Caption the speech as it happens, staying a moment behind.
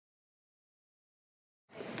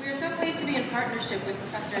partnership with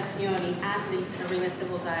Professor Etzioni and these Arena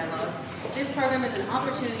Civil Dialogues, this program is an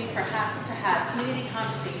opportunity for us to have community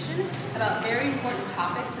conversation about very important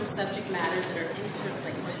topics and subject matters that are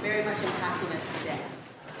interlinked, very much impacting us today.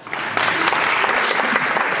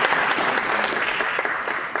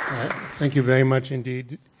 Thank you very much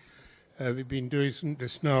indeed. We've been doing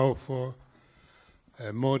this now for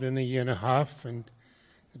more than a year and a half, and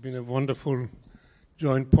it's been a wonderful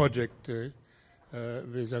joint project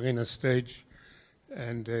with Arena Stage,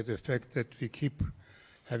 and the fact that we keep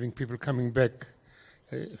having people coming back,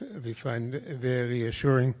 we find very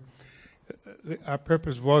reassuring. Our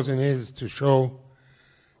purpose was and is to show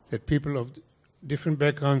that people of different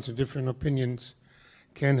backgrounds and different opinions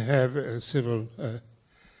can have a civil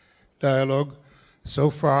dialogue. So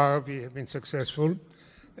far, we have been successful.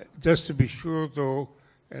 Just to be sure, though,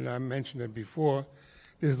 and I mentioned it before,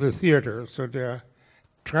 this is the theater, so there are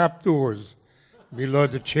trap doors below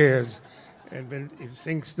the chairs, and if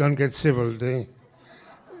things don't get civil, they...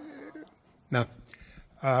 Now,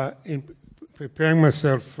 in preparing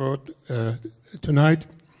myself for tonight,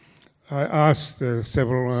 I asked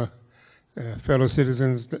several fellow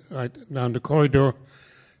citizens right down the corridor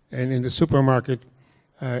and in the supermarket,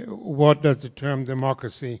 what does the term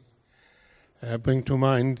democracy bring to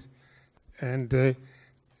mind? And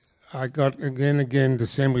I got again the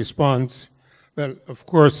same response. Well, of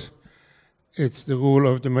course, it's the rule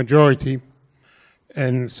of the majority,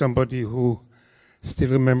 and somebody who still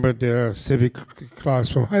remembered their civic class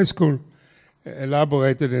from high school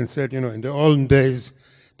elaborated and said, in the olden days,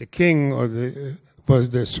 the king was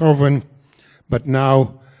the sovereign, but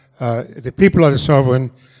now the people are the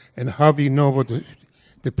sovereign, and how we know what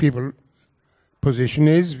the people position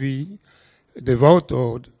is, the vote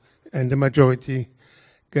and the majority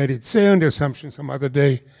get its say on the assumption some other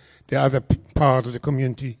day the other part of the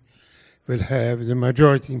community will have the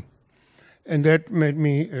majority. And that made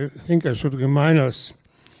me think I should remind us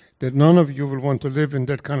that none of you will want to live in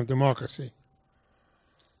that kind of democracy,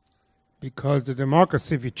 because the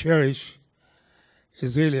democracy we cherish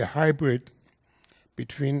is really a hybrid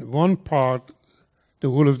between one part, the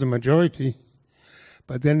rule of the majority,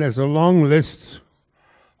 but then there's a long list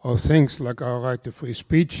of things like our right to free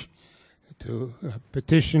speech, to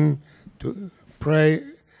petition, to pray,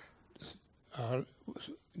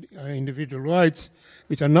 our individual rights,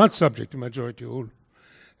 which are not subject to majority rule.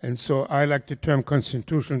 And so I like the term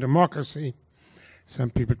constitutional democracy. Some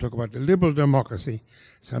people talk about the liberal democracy.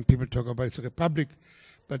 Some people talk about it's a republic.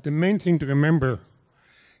 But the main thing to remember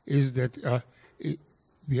is that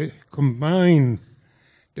we combine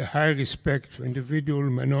the high respect for individual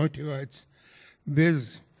minority rights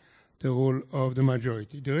with the rule of the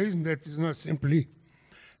majority. The reason that is not simply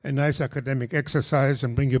a nice academic exercise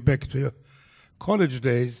and bring you back to your college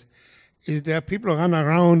days is there are people run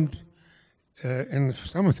around, and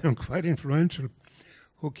some of them quite influential,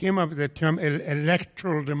 who came up with the term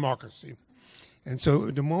electoral democracy. And so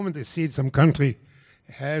the moment they see some country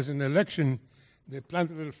has an election, they plant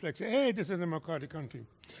a little flag, say, hey, this is a democratic country.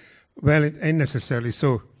 Well, it ain't necessarily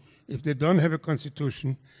so. If they don't have a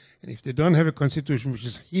constitution, and if they don't have a constitution which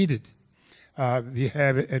is heeded, we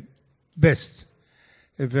have at best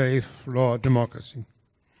a very flawed democracy.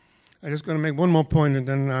 I'm just going to make one more point, and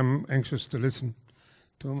then I'm anxious to listen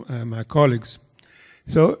to my colleagues.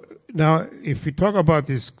 So now, if we talk about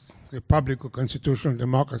this republic or constitutional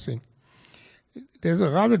democracy, there's a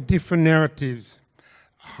rather different narratives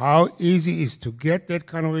how easy it is to get that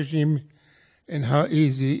kind of regime and how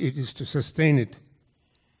easy it is to sustain it.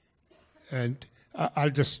 And I'll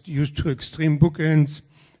just use two extreme bookends,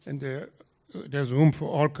 and there's room for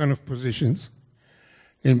all kind of positions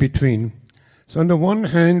in between. So on the one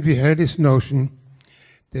hand, we had this notion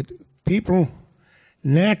that people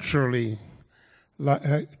naturally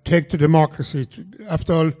take to democracy.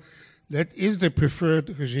 After all, that is the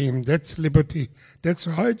preferred regime. That's liberty. That's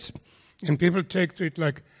rights. And people take to it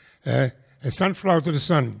like a sunflower to the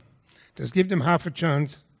sun. Just give them half a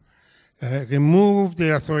chance. Remove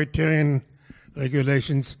the authoritarian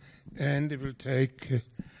regulations, and they will take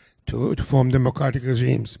to form democratic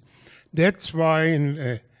regimes. That's why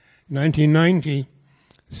in 1990,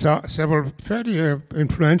 several fairly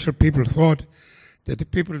influential people thought that the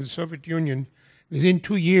people in the Soviet Union, within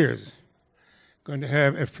 2 years, going to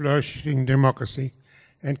have a flourishing democracy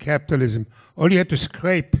and capitalism. All you had to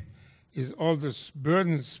scrape is all these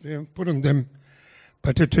burdens we have put on them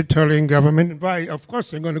by the totalitarian government. And why? Of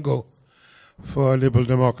course, they're going to go for a liberal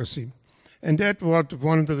democracy. And that was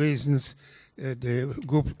one of the reasons the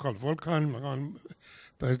group called Volkan around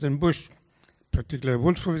President Bush, particularly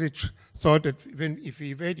Wolfowitz, thought that if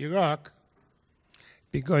we invade Iraq,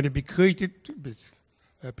 we're going to be greeted with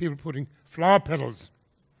people putting flower petals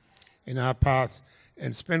in our paths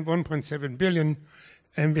and spend 1.7 billion,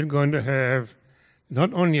 and we're going to have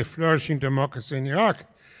not only a flourishing democracy in Iraq,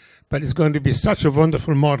 but it's going to be such a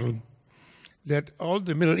wonderful model that all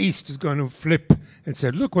the Middle East is going to flip and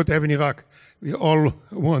say, look what happened in Iraq. We all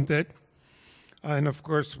want that. And of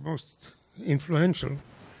course, most influential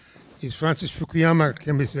is Francis Fukuyama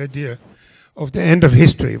came with this idea of the end of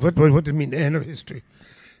history. What do you mean, the end of history?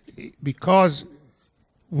 Because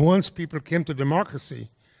once people came to democracy,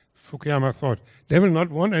 Fukuyama thought, they will not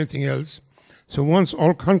want anything else. So once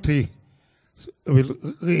all countries will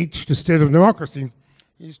reach the state of democracy,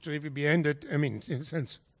 history will be ended, I mean, in the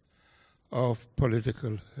sense of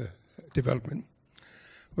political development.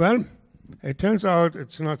 Well, it turns out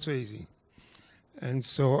it's not so easy. And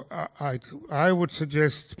so I would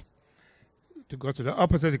suggest to go to the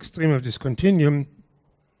opposite extreme of this continuum,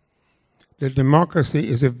 that democracy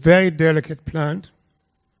is a very delicate plant.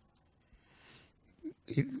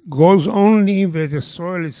 It grows only where the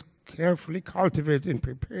soil is carefully cultivated and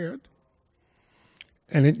prepared,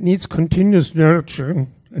 and it needs continuous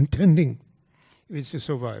nurturing and tending if it's to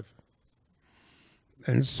survive.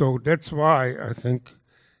 And so that's why I think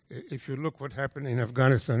if you look what happened in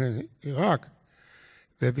Afghanistan and Iraq,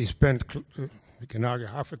 where we spent, we can argue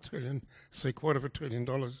 $500 billion, $750 billion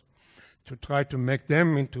to try to make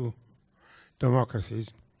them into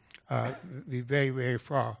democracies, we're very, very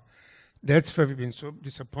far. That's why we've been so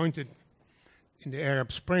disappointed in the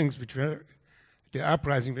Arab Springs, which were, the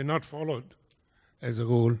uprising were not followed as a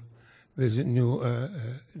rule with the new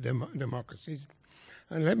democracies.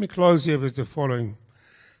 And let me close here with the following.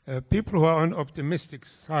 People who are on the optimistic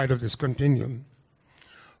side of this continuum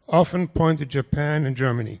often point to Japan and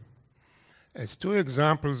Germany as two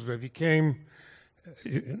examples where we came,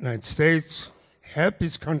 United States, helped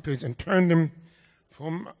these countries and turned them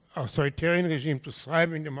from authoritarian regime to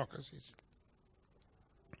thriving democracies.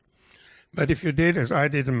 But if you did, as I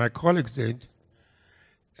did and my colleagues did,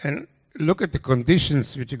 and look at the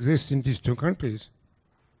conditions which exist in these two countries,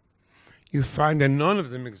 you find that none of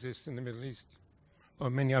them exist in the Middle East or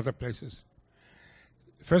many other places.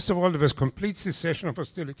 First of all, there was complete cessation of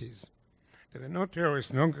hostilities. There were no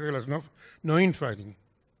terrorists, no guerrillas, no infighting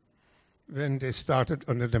when they started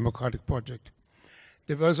on the democratic project.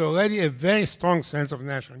 There was already a very strong sense of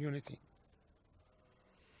national unity.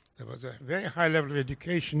 There was a very high level of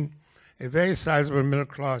education, a very sizable middle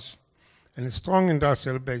class, and a strong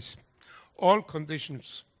industrial base. All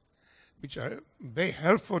conditions which are very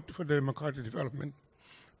helpful for the democratic development,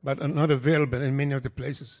 but are not available in many of the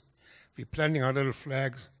places. We're planting our little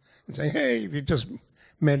flags and saying, hey, we just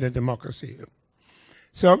made a democracy here.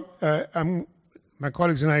 So my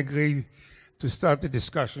colleagues and I agreed to start the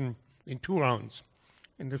discussion in 2 rounds.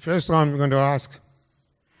 In the first round, we're going to ask,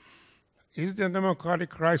 is there a democratic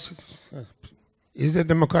crisis? Is there a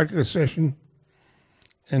democratic recession?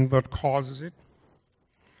 And what causes it?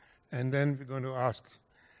 And then we're going to ask,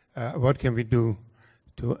 what can we do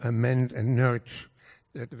to amend and nourish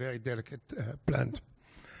that very delicate plant?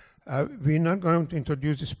 We're not going to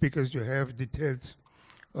introduce the speakers. You have details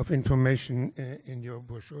of information in your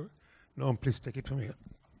brochure. Norm, please take it from here.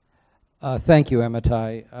 Thank you,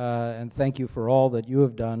 Amitai, and thank you for all that you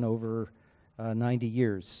have done over 90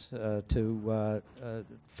 years to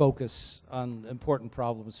focus on important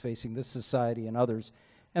problems facing this society and others,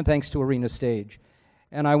 and thanks to Arena Stage.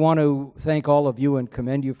 And I want to thank all of you and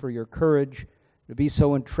commend you for your courage to be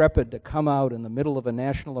so intrepid to come out in the middle of a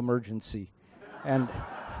national emergency and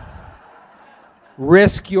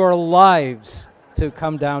risk your lives to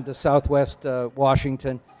come down to Southwest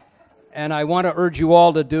Washington. And I want to urge you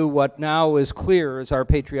all to do what now is clear as our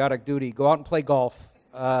patriotic duty. Go out and play golf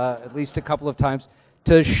at least a couple of times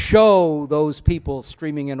to show those people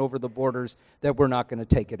streaming in over the borders that we're not going to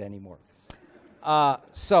take it anymore.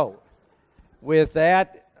 So with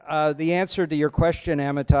that, the answer to your question,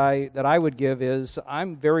 Amitai, that I would give is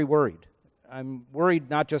I'm very worried. I'm worried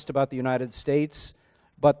not just about the United States,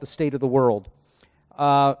 but the state of the world.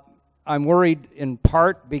 I'm worried in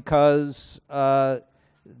part because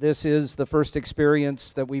this is the first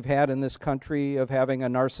experience that we've had in this country of having a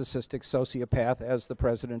narcissistic sociopath as the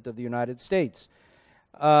President of the United States.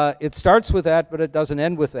 It starts with that, but it doesn't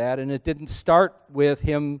end with that, and it didn't start with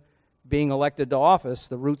him being elected to office.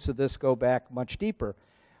 The roots of this go back much deeper.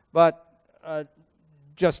 But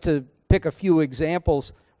just to pick a few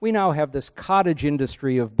examples, we now have this cottage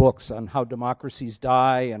industry of books on how democracies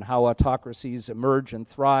die and how autocracies emerge and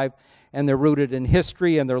thrive, and they're rooted in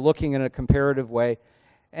history and they're looking in a comparative way.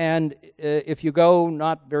 And if you go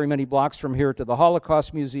not very many blocks from here to the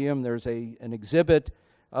Holocaust Museum, there's an exhibit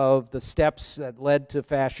of the steps that led to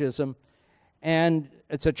fascism. And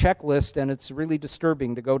it's a checklist, and it's really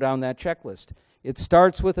disturbing to go down that checklist. It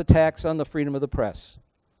starts with attacks on the freedom of the press.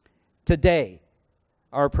 Today,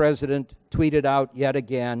 our president tweeted out yet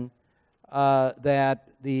again that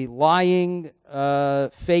the lying,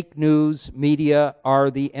 fake news media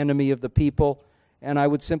are the enemy of the people. And I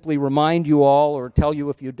would simply remind you all, or tell you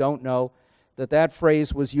if you don't know, that that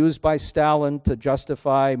phrase was used by Stalin to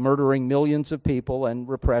justify murdering millions of people and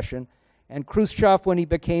repression. And Khrushchev, when he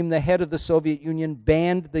became the head of the Soviet Union,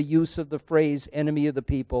 banned the use of the phrase enemy of the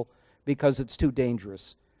people because it's too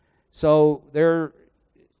dangerous. So there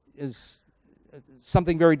is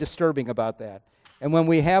something very disturbing about that. And when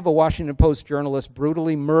we have a Washington Post journalist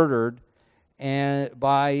brutally murdered and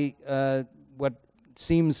by what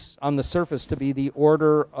seems on the surface to be the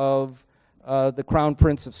order of the Crown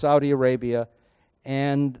Prince of Saudi Arabia,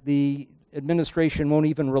 and the administration won't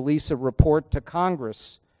even release a report to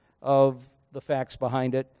Congress of the facts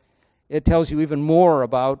behind it, it tells you even more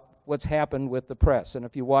about what's happened with the press. And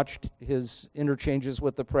if you watched his interchanges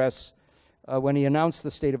with the press when he announced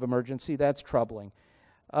the state of emergency, that's troubling.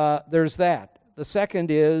 There's that. The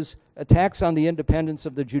second is attacks on the independence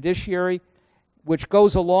of the judiciary, which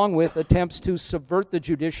goes along with attempts to subvert the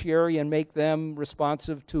judiciary and make them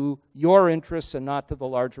responsive to your interests and not to the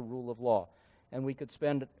larger rule of law. And we could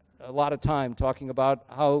spend a lot of time talking about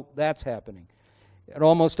how that's happening. It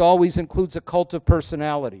almost always includes a cult of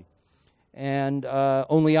personality. And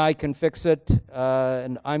only I can fix it,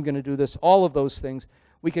 and I'm going to do this, all of those things.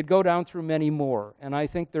 We could go down through many more, and I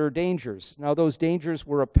think there are dangers. Now, those dangers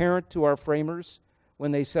were apparent to our framers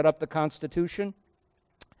when they set up the Constitution.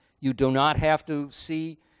 You do not have to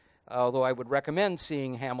see, although I would recommend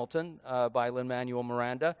seeing Hamilton by Lin-Manuel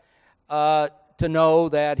Miranda, to know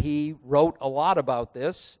that he wrote a lot about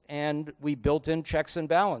this, and we built in checks and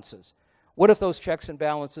balances. What if those checks and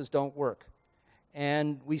balances don't work?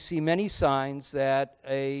 And we see many signs that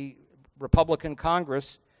a Republican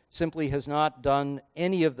Congress simply has not done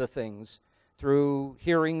any of the things through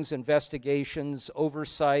hearings, investigations,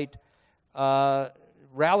 oversight,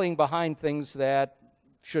 rallying behind things that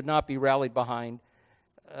should not be rallied behind.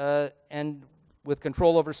 And with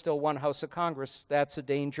control over still one House of Congress, that's a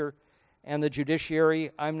danger. And the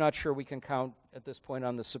judiciary, I'm not sure we can count at this point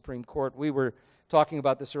on the Supreme Court. We were talking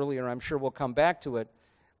about this earlier, and I'm sure we'll come back to it.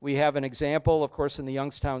 We have an example, of course, in the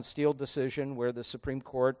Youngstown Steel decision where the Supreme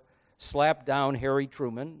Court slapped down Harry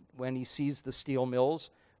Truman when he seized the steel mills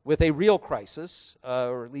with a real crisis,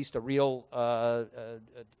 or at least a real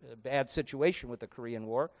bad situation with the Korean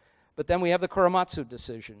War. But then we have the Korematsu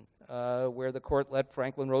decision where the court let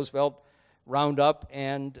Franklin Roosevelt round up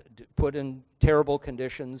and put in terrible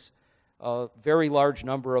conditions a very large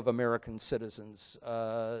number of American citizens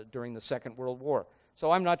during the Second World War. So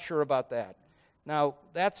I'm not sure about that. Now,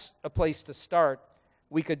 that's a place to start.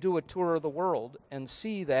 We could do a tour of the world and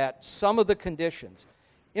see that some of the conditions,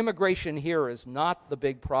 immigration here is not the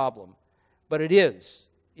big problem, but it is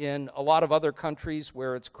in a lot of other countries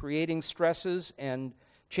where it's creating stresses and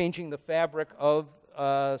changing the fabric of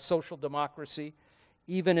social democracy,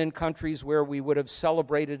 even in countries where we would have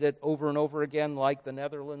celebrated it over and over again, like the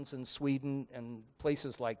Netherlands and Sweden and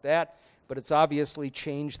places like that. But it's obviously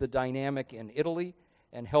changed the dynamic in Italy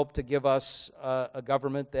and helped to give us a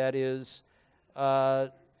government that is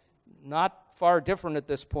not far different at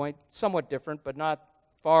this point, somewhat different, but not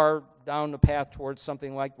far down the path towards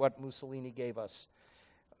something like what Mussolini gave us.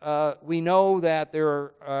 We know that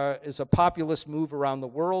there is a populist move around the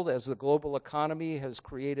world as the global economy has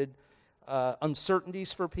created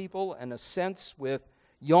uncertainties for people and a sense with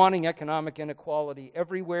yawning economic inequality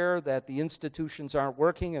everywhere that the institutions aren't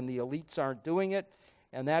working and the elites aren't doing it,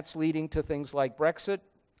 and that's leading to things like Brexit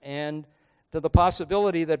and to the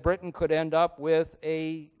possibility that Britain could end up with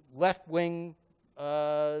a left-wing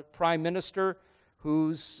prime minister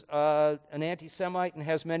who's an anti-Semite and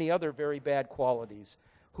has many other very bad qualities.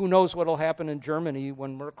 Who knows what will happen in Germany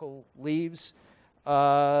when Merkel leaves?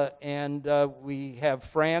 And we have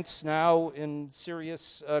France now in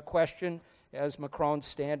serious question as Macron's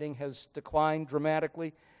standing has declined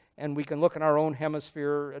dramatically. And we can look in our own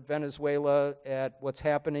hemisphere at Venezuela, at what's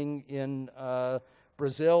happening in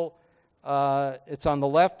Brazil. It's on the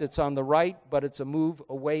left, it's on the right, but it's a move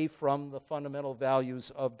away from the fundamental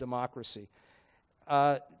values of democracy.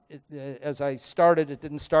 As I started, it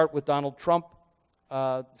didn't start with Donald Trump.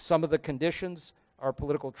 Some of the conditions are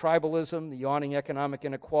political tribalism, the yawning economic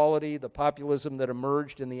inequality, the populism that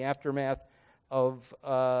emerged in the aftermath of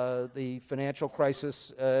the financial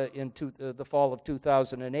crisis in the fall of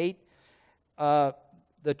 2008.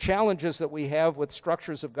 The challenges that we have with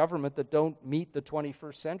structures of government that don't meet the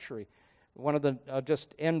 21st century. I'll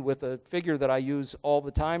just end with a figure that I use all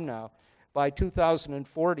the time now. By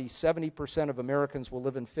 2040, 70% of Americans will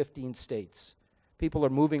live in 15 states. People are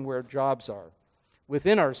moving where jobs are.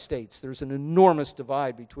 Within our states, there's an enormous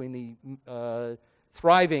divide between the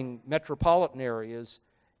thriving metropolitan areas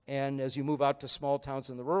and as you move out to small towns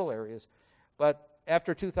and the rural areas. But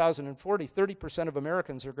after 2040, 30% of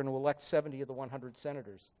Americans are going to elect 70 of the 100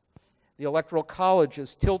 senators. The Electoral College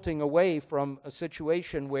is tilting away from a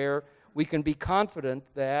situation where we can be confident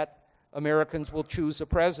that Americans will choose a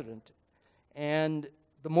president. And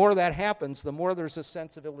the more that happens, the more there's a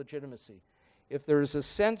sense of illegitimacy. If there's a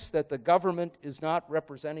sense that the government is not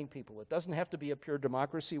representing people, it doesn't have to be a pure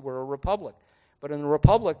democracy. We're a republic. But in a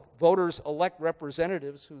republic, voters elect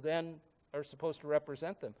representatives who then are supposed to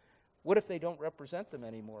represent them. What if they don't represent them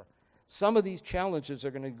anymore? Some of these challenges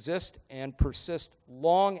are going to exist and persist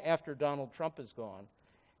long after Donald Trump is gone.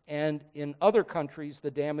 And in other countries,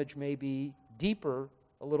 the damage may be deeper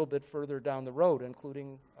a little bit further down the road,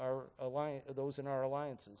 including those in our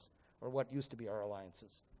alliances, or what used to be our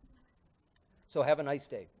alliances. So have a nice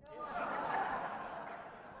day.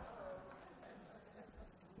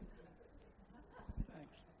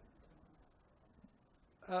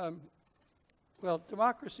 Thanks. Well,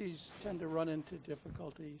 democracies tend to run into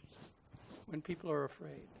difficulties when people are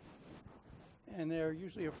afraid. And they're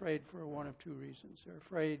usually afraid for one of two reasons. They're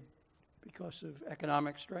afraid because of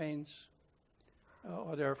economic strains,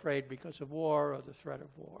 or they're afraid because of war or the threat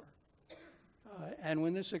of war. And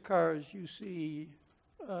when this occurs, you see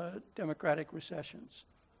democratic recessions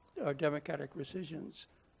or democratic rescissions.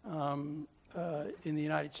 In the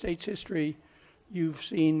United States history, you've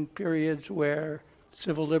seen periods where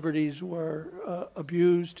civil liberties were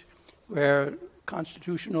abused, where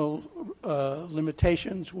constitutional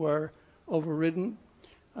limitations were overridden,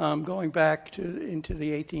 going back into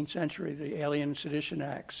the 18th century, the Alien and Sedition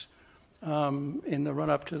Acts, in the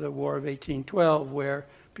run-up to the War of 1812, where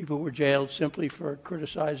people were jailed simply for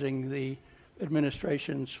criticizing the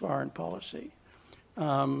administration's foreign policy.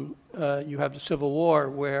 You have the Civil War,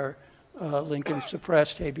 where Lincoln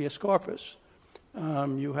suppressed habeas corpus.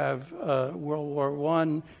 You have World War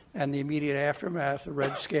I and the immediate aftermath, the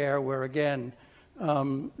Red Scare, where again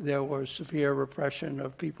there was severe repression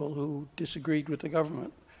of people who disagreed with the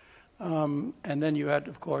government. And then you had,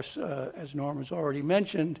 of course, as Norm has already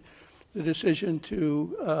mentioned, the decision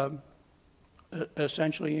to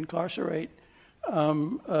essentially incarcerate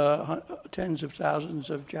tens of thousands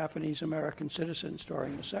of Japanese American citizens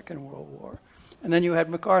during the Second World War. And then you had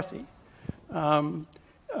McCarthy. And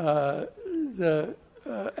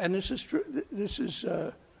this is true. This is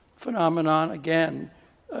phenomenon again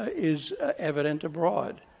is evident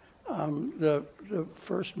abroad. The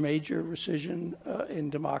first major rescission in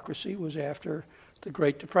democracy was after the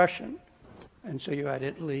Great Depression, and so you had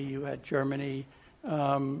Italy, you had Germany,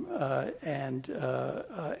 and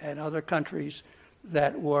other countries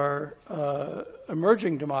that were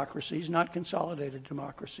emerging democracies, not consolidated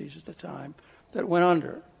democracies at the time, that went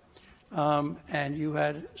under. And you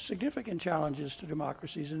had significant challenges to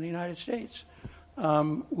democracies in the United States,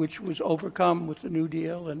 which was overcome with the New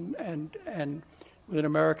Deal and with an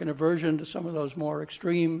American aversion to some of those more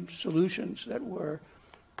extreme solutions that were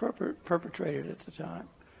perpetrated at the time.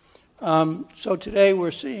 So today we're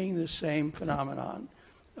seeing the same phenomenon,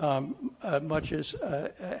 much as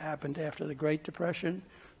happened after the Great Depression.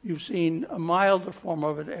 You've seen a milder form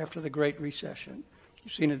of it after the Great Recession.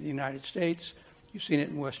 You've seen it in the United States. You've seen it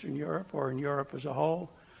in Western Europe or in Europe as a whole.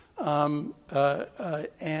 And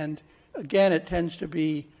again, it tends to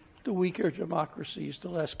be the weaker democracies, the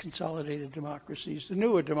less consolidated democracies, the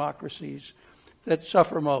newer democracies that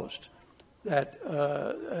suffer most, that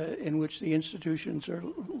in which the institutions are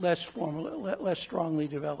less formal, less strongly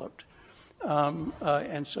developed.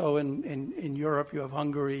 And so in Europe, you have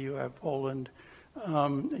Hungary, you have Poland,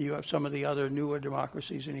 you have some of the other newer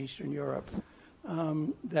democracies in Eastern Europe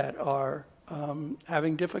that are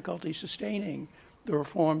having difficulty sustaining the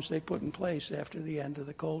reforms they put in place after the end of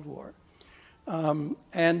the Cold War. And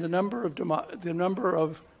the number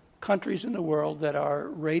of countries in the world that are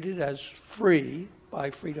rated as free by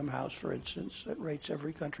Freedom House, for instance, that rates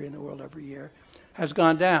every country in the world every year, has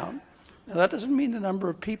gone down. Now, that doesn't mean the number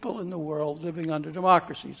of people in the world living under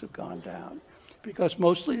democracies have gone down, because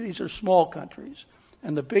mostly these are small countries.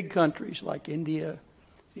 And the big countries like India,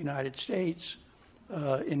 the United States,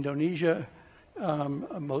 Indonesia,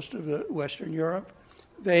 most of the Western Europe,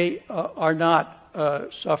 they are not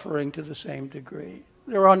suffering to the same degree.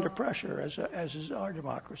 They're under pressure, as is our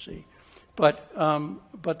democracy, but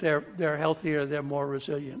they're healthier, they're more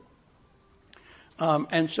resilient.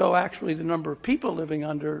 And so actually the number of people living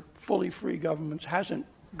under fully free governments hasn't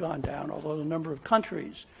gone down, although the number of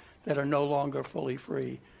countries that are no longer fully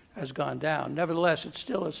free has gone down. Nevertheless, it's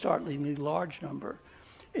still a startlingly large number.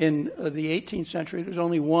 In the 18th century, there was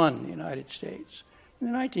only one in the United States.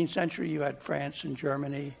 In the 19th century, you had France and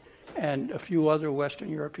Germany and a few other Western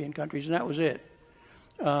European countries, and that was it.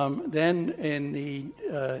 Then in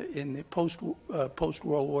the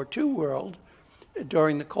post-World War II world,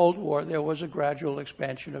 during the Cold War, there was a gradual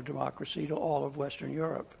expansion of democracy to all of Western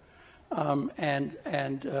Europe,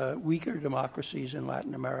 and weaker democracies in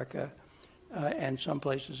Latin America and some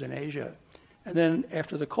places in Asia. And then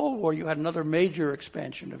after the Cold War, you had another major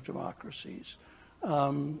expansion of democracies,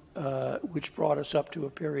 which brought us up to a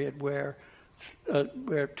period where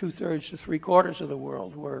 2/3 to 3/4 of the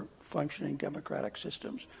world were functioning democratic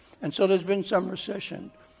systems. And so there's been some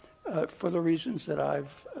recession for the reasons that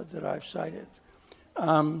I've cited.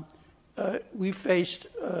 We've faced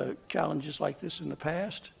challenges like this in the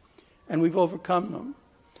past, and we've overcome them.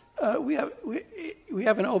 We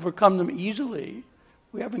haven't overcome them easily.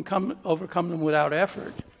 We haven't overcome them without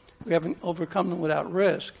effort. We haven't overcome them without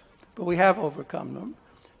risk, but we have overcome them.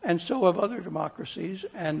 And so have other democracies,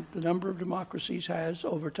 and the number of democracies has,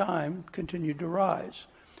 over time, continued to rise.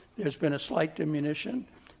 There's been a slight diminution,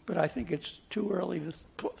 but I think it's too early to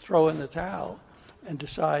throw in the towel and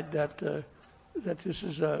decide that this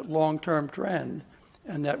is a long-term trend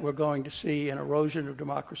and that we're going to see an erosion of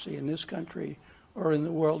democracy in this country or in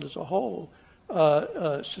the world as a whole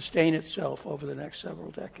sustain itself over the next several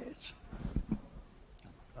decades.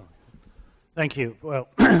 Thank you. Well,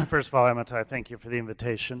 first of all, Amitai, thank you for the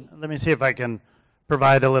invitation. Let me see if I can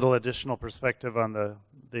provide a little additional perspective on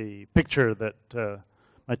the picture that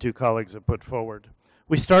my two colleagues have put forward.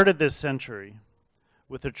 We started this century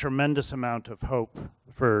with a tremendous amount of hope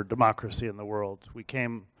for democracy in the world. We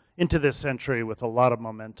came into this century with a lot of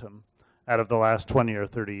momentum out of the last 20 or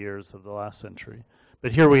 30 years of the last century.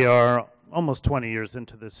 But here we are, almost 20 years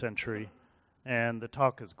into this century, and the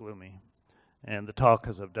talk is gloomy, and the talk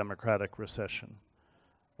is of democratic recession.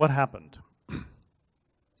 What happened?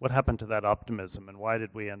 What happened to that optimism, and why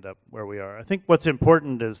did we end up where we are? I think what's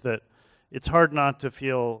important is that it's hard not to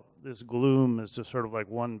feel this gloom as just sort of like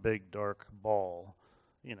one big dark ball,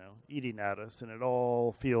 eating at us, and it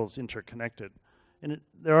all feels interconnected. And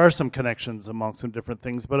there are some connections among some different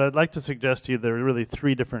things, but I'd like to suggest to you there are really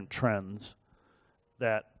three different trends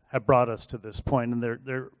that have brought us to this point, and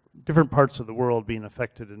they're different parts of the world being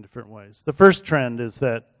affected in different ways. The first trend is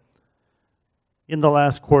that in the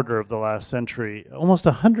last quarter of the last century, almost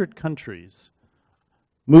 100 countries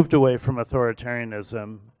moved away from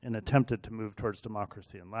authoritarianism and attempted to move towards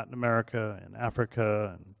democracy in Latin America, in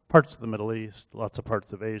Africa, and parts of the Middle East, lots of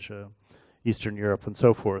parts of Asia, Eastern Europe, and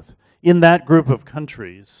so forth. In that group of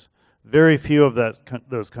countries, very few of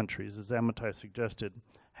those countries, as Amitai suggested,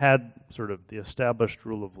 had sort of the established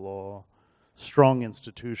rule of law, strong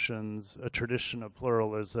institutions, a tradition of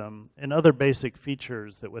pluralism, and other basic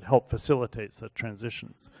features that would help facilitate such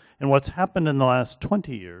transitions. And what's happened in the last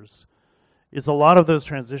 20 years is a lot of those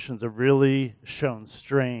transitions have really shown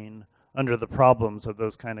strain under the problems of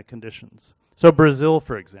those kind of conditions. So Brazil,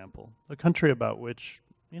 for example, a country about which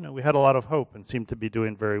we had a lot of hope and seemed to be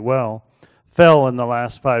doing very well, fell in the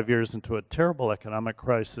last 5 years into a terrible economic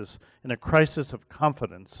crisis and a crisis of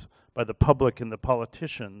confidence by the public and the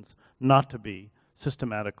politicians not to be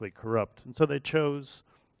systematically corrupt. And so they chose,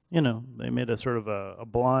 they made a sort of a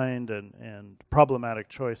blind and problematic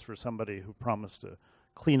choice for somebody who promised to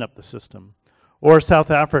clean up the system. Or South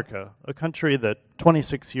Africa, a country that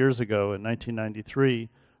 26 years ago in 1993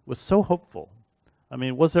 was so hopeful. I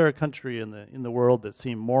mean, was there a country in the world that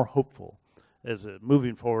seemed more hopeful as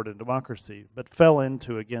moving forward in democracy, but fell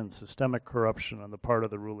into, again, systemic corruption on the part of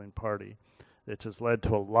the ruling party that has led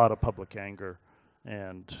to a lot of public anger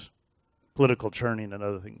and political churning and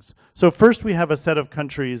other things. So first we have a set of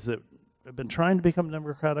countries that have been trying to become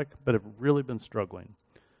democratic, but have really been struggling.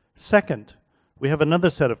 Second, we have another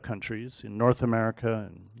set of countries in North America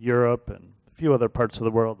and Europe and a few other parts of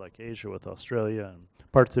the world, like Asia with Australia and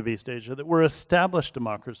parts of East Asia, that were established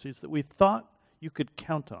democracies that we thought you could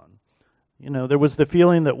count on. There was the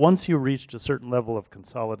feeling that once you reached a certain level of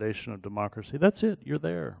consolidation of democracy, that's it, you're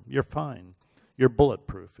there, you're fine. You're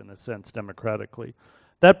bulletproof, in a sense, democratically.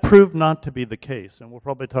 That proved not to be the case, and we'll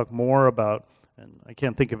probably talk more about, and I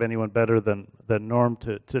can't think of anyone better than Norm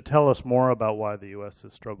to tell us more about why the U.S.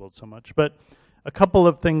 has struggled so much. But a couple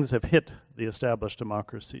of things have hit the established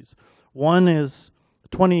democracies. One is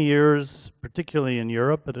 20 years, particularly in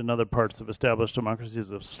Europe, but in other parts of established democracies,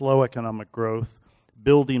 of slow economic growth,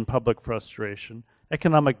 building public frustration,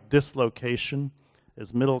 economic dislocation,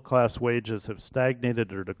 as middle-class wages have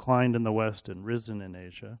stagnated or declined in the West and risen in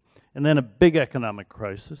Asia. And then a big economic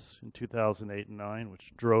crisis in 2008 and 9,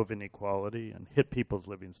 which drove inequality and hit people's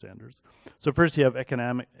living standards. So first you have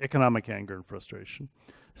economic anger and frustration.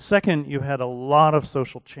 Second, you had a lot of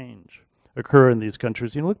social change occur in these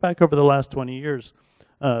countries. You look back over the last 20 years,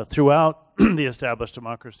 throughout the established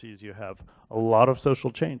democracies, you have a lot of social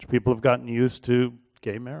change. People have gotten used to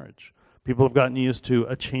gay marriage. People have gotten used to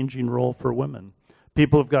a changing role for women.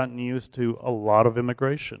 People have gotten used to a lot of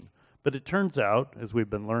immigration. But it turns out, as we've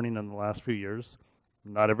been learning in the last few years,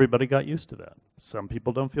 not everybody got used to that. Some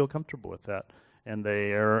people don't feel comfortable with that. And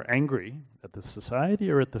they are angry at the society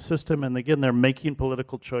or at the system. And again, they're making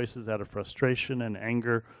political choices out of frustration and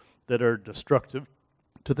anger that are destructive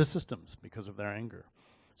to the systems because of their anger.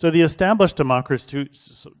 So the established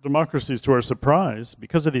democracies, to our surprise,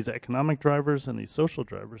 because of these economic drivers and these social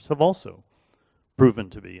drivers, have also proven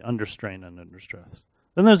to be under strain and under stress.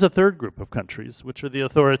 Then there's a third group of countries, which are the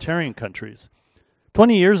authoritarian countries.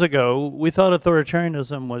 20 years ago, we thought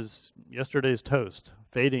authoritarianism was yesterday's toast,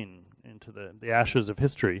 fading into the ashes of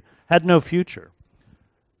history, had no future.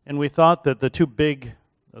 And we thought that the two big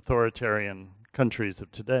authoritarian countries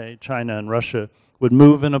of today, China and Russia, would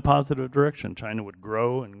move in a positive direction. China would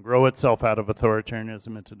grow and grow itself out of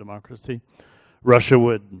authoritarianism into democracy. Russia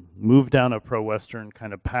would move down a pro-Western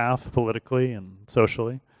kind of path politically and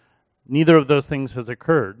socially. Neither of those things has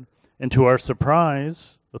occurred. And to our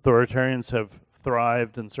surprise, authoritarians have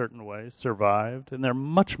thrived in certain ways, survived, and they're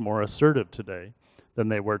much more assertive today than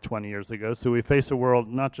they were 20 years ago. So we face a world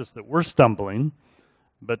not just that we're stumbling,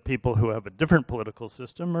 but people who have a different political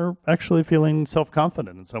system are actually feeling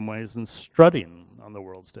self-confident in some ways and strutting on the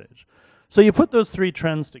world stage. So you put those three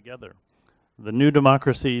trends together. The new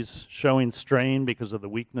democracies showing strain because of the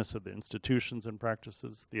weakness of the institutions and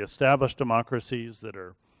practices, the established democracies that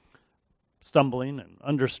are stumbling and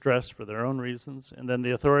under stress for their own reasons, and then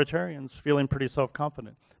the authoritarians feeling pretty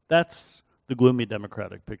self-confident. That's the gloomy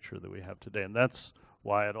democratic picture that we have today, and that's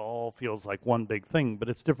why it all feels like one big thing, but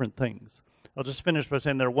it's different things. I'll just finish by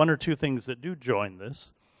saying there are one or two things that do join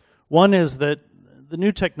this. One is that the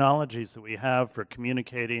new technologies that we have for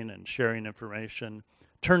communicating and sharing information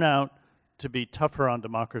turn out to be tougher on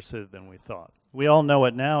democracy than we thought. We all know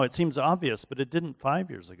it now. It seems obvious, but it didn't 5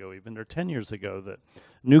 years ago even, or 10 years ago, that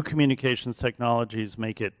new communications technologies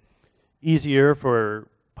make it easier for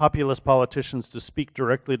populist politicians to speak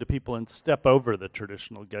directly to people and step over the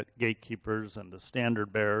traditional gatekeepers and the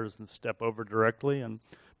standard bearers and step over directly and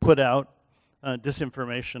put out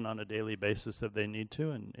disinformation on a daily basis if they need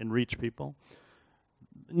to and reach people.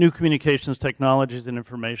 New communications technologies and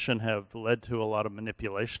information have led to a lot of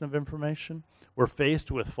manipulation of information. We're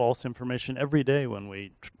faced with false information every day when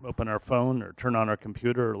we open our phone or turn on our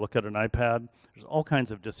computer or look at an iPad. There's all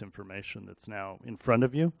kinds of disinformation that's now in front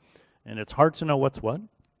of you, and it's hard to know what's what.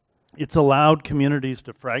 It's allowed communities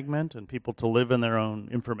to fragment and people to live in their own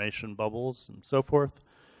information bubbles and so forth.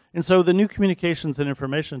 And so the new communications and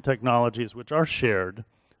information technologies, which are shared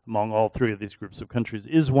among all three of these groups of countries,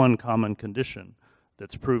 is one common condition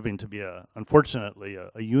that's proving to be, unfortunately,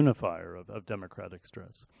 a unifier of democratic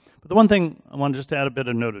stress. But the one thing I want to just add a bit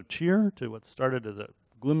of note of cheer to what started as a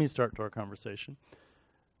gloomy start to our conversation.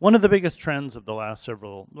 One of the biggest trends of the last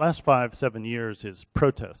 5-7 years is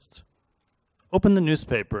protests. Open the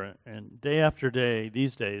newspaper, and day after day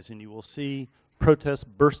these days, and you will see protests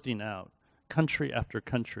bursting out, country after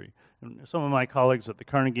country. And some of my colleagues at the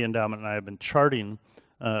Carnegie Endowment and I have been charting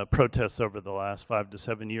protests over the last 5 to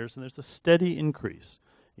 7 years, and there's a steady increase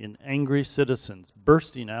in angry citizens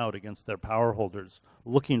bursting out against their power holders,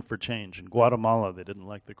 looking for change. In Guatemala, they didn't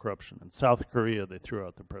like the corruption. In South Korea, they threw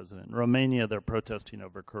out the president. In Romania, they're protesting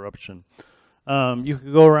over corruption. You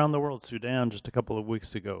could go around the world. Sudan, just a couple of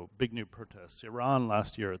weeks ago, big new protests. Iran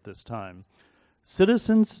last year at this time.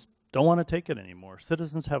 Citizens don't want to take it anymore.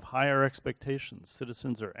 Citizens have higher expectations.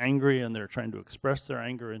 Citizens are angry and they're trying to express their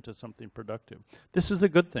anger into something productive. This is a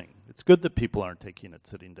good thing. It's good that people aren't taking it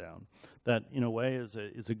sitting down. That, in a way, is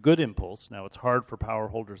a good impulse. Now, it's hard for power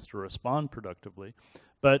holders to respond productively,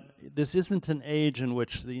 but this isn't an age in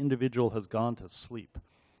which the individual has gone to sleep,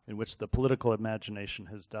 in which the political imagination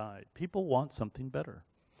has died. People want something better,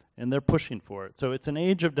 and they're pushing for it. So it's an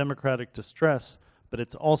age of democratic distress, but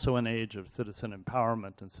it's also an age of citizen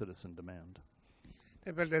empowerment and citizen demand.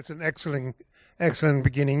 Well, that's an excellent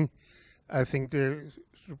beginning. I think the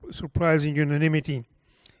surprising unanimity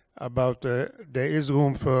about there is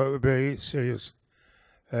room for a very serious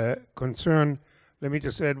concern. Let me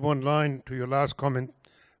just add one line to your last comment,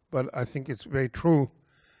 but I think it's very true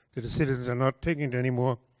that the citizens are not taking it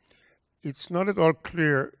anymore. It's not at all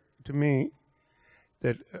clear to me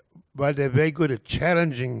that while they're very good at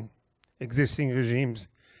challenging existing regimes,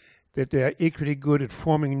 that they are equally good at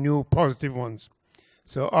forming new positive ones.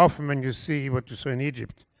 So often when you see what you saw in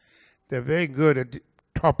Egypt, they're very good at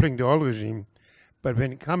toppling the old regime, but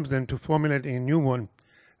when it comes then to formulating a new one,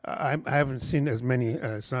 I haven't seen as many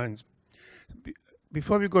signs.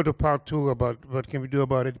 Before we go to part two about what can we do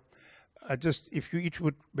about it, if you each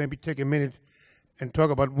would maybe take a minute and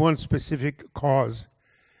talk about one specific cause,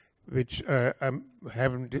 which I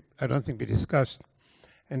don't think we discussed,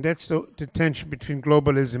 and that's the tension between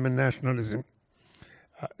globalism and nationalism.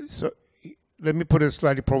 So let me put it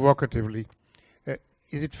slightly provocatively.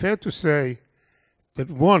 Is it fair to say that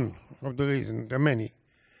one of the reasons, there are many,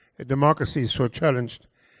 democracy is so challenged,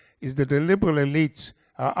 is that the liberal elites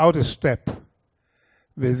are out of step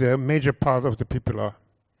with a major part of the people are?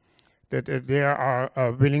 That they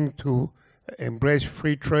are willing to embrace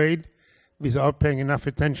free trade without paying enough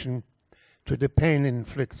attention to the pain it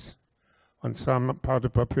inflicts on some part of the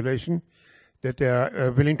population, that they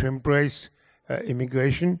are willing to embrace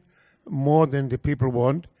immigration more than the people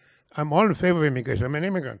want. I'm all in favor of immigration. I'm an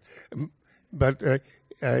immigrant. But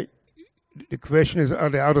the question is, are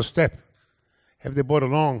they out of step? Have they brought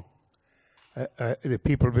along the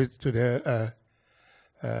people to their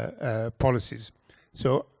policies?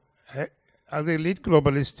 So are the elite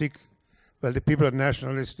globalistic? Well, the people are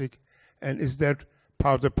nationalistic. And is that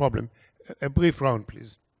part of the problem? A brief round,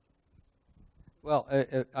 please. Well,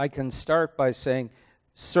 I can start by saying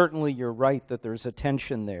certainly you're right that there's a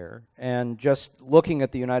tension there. And just looking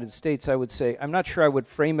at the United States, I would say, I'm not sure I would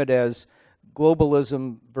frame it as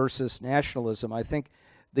globalism versus nationalism. I think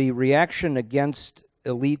the reaction against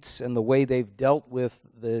elites and the way they've dealt with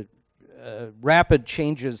the rapid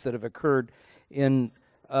changes that have occurred in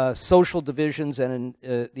social divisions and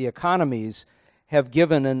in the economies have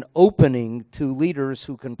given an opening to leaders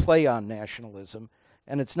who can play on nationalism.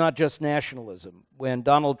 And it's not just nationalism. When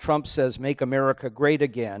Donald Trump says, "Make America Great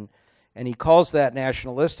Again," and he calls that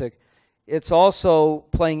nationalistic, it's also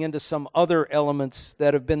playing into some other elements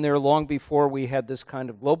that have been there long before we had this kind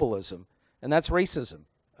of globalism, and that's racism,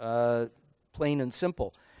 plain and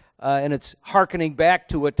simple. And it's hearkening back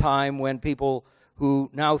to a time when people who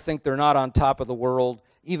now think they're not on top of the world,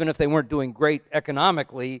 even if they weren't doing great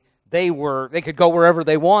economically, they could go wherever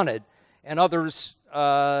they wanted, and others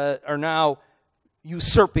are now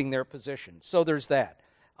usurping their position. So there's that.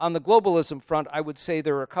 On the globalism front, I would say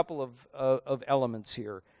there are a couple of elements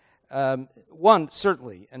here. One,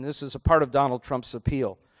 certainly, and this is a part of Donald Trump's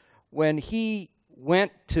appeal, when he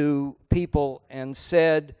went to people and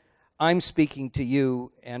said, "I'm speaking to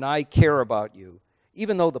you and I care about you,"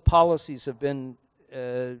 even though the policies have been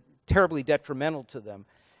terribly detrimental to them,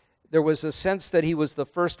 there was a sense that he was the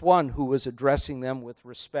first one who was addressing them with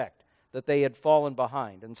respect, that they had fallen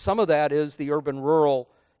behind. And some of that is the urban-rural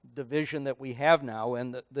division that we have now,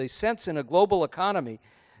 and the sense in a global economy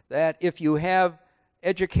that if you have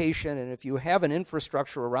education and if you have an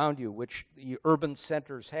infrastructure around you, which the urban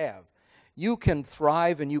centers have, you can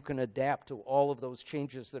thrive and you can adapt to all of those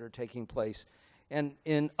changes that are taking place. And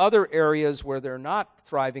in other areas where they're not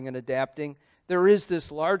thriving and adapting, there is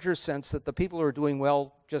this larger sense that the people who are doing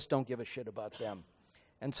well just don't give a shit about them.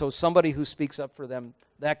 And so somebody who speaks up for them,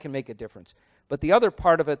 that can make a difference. But the other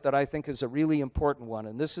part of it that I think is a really important one,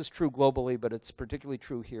 and this is true globally, but it's particularly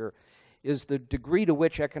true here, is the degree to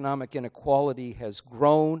which economic inequality has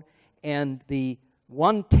grown, and the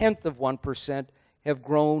 1/10 of 1% have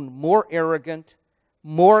grown more arrogant,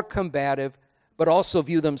 more combative, but also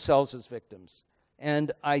view themselves as victims.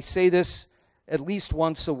 And I say this at least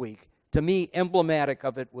once a week. To me, emblematic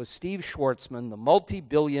of it was Steve Schwarzman, the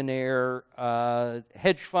multi-billionaire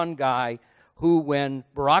hedge fund guy who, when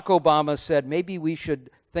Barack Obama said maybe we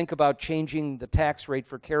should think about changing the tax rate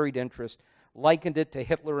for carried interest, likened it to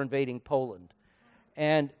Hitler invading Poland.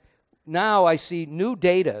 And now I see new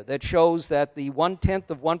data that shows that the 1/10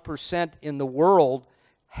 of 1% in the world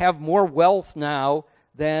have more wealth now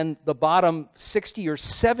than the bottom 60 or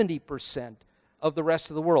 70% of the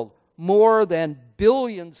rest of the world. More than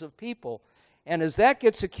billions of people. And as that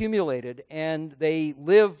gets accumulated and they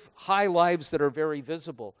live high lives that are very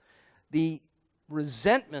visible, the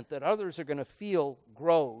resentment that others are going to feel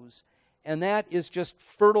grows, and that is just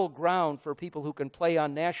fertile ground for people who can play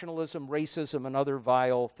on nationalism, racism, and other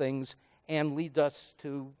vile things and lead us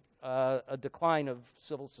to a decline of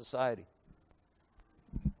civil society.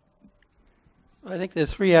 I think there are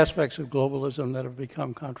three aspects of globalism that have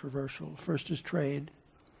become controversial. First is trade.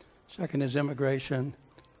 Second is immigration.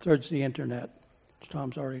 Third's the internet, which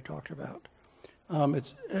Tom's already talked about.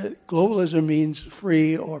 Globalism means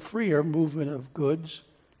free or freer movement of goods,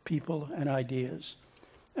 people, and ideas.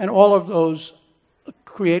 And all of those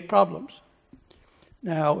create problems.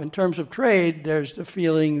 Now, in terms of trade, there's the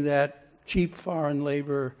feeling that cheap foreign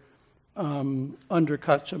labor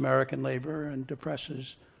undercuts American labor and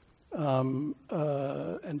depresses the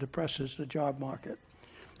job market.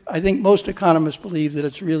 I think most economists believe that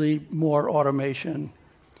it's really more automation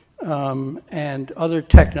and other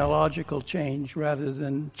technological change rather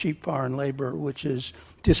than cheap foreign labor, which is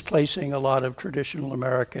displacing a lot of traditional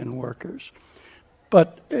American workers.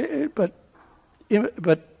 But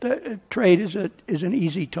trade is an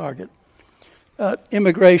easy target.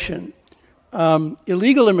 Immigration.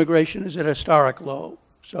 Illegal immigration is at a historic low,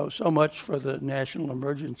 so much for the national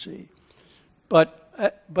emergency. But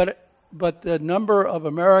the number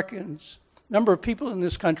of people in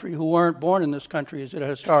this country who weren't born in this country is at a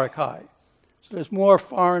historic high. So there's more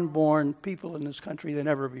foreign-born people in this country than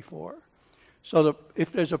ever before. So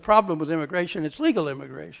if there's a problem with immigration, it's legal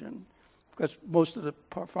immigration, because most of the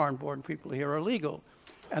foreign-born people here are legal.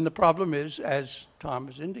 And the problem is, as Tom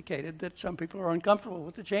has indicated, that some people are uncomfortable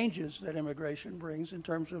with the changes that immigration brings in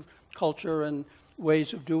terms of culture and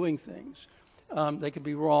ways of doing things. They could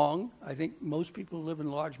be wrong. I think most people who live in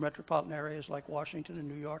large metropolitan areas like Washington and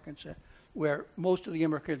New York, and where most of the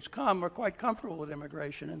immigrants come, are quite comfortable with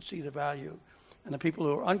immigration and see the value. And the people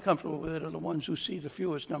who are uncomfortable with it are the ones who see the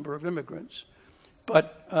fewest number of immigrants.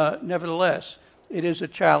 But nevertheless, it is a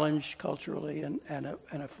challenge culturally and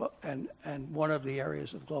one of the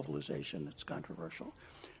areas of globalization that's controversial.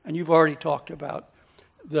 And you've already talked about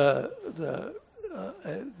the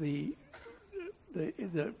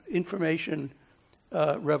information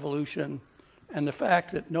revolution and the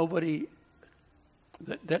fact that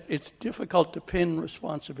that it's difficult to pin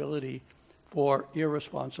responsibility for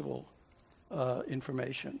irresponsible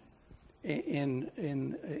information in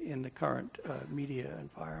the current media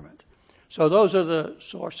environment. So those are the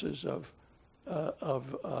sources of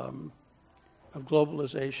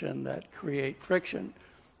globalization that create friction.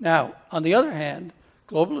 Now, on the other hand,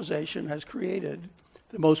 globalization has created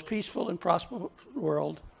the most peaceful and prosperous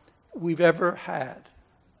world we've ever had.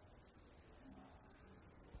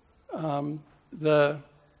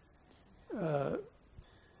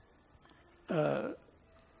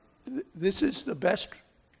 This is the best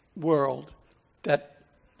world that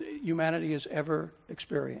humanity has ever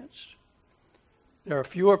experienced. There are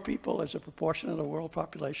fewer people as a proportion of the world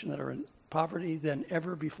population that are in poverty than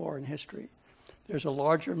ever before in history. There's a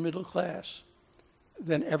larger middle class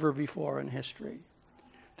than ever before in history.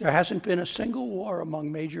 There hasn't been a single war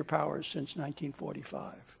among major powers since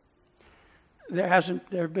 1945. There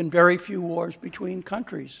have been very few wars between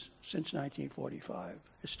countries since 1945,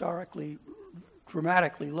 historically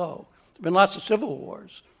dramatically low. There have been lots of civil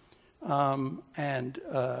wars, but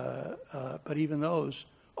even those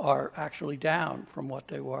are actually down from what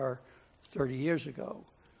they were 30 years ago.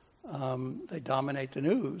 They dominate the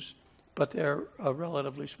news, but they're a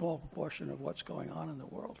relatively small proportion of what's going on in the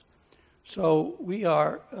world. So we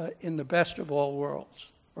are in the best of all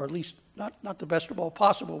worlds, or at least not the best of all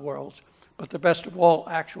possible worlds, but the best of all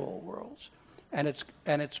actual worlds. And it's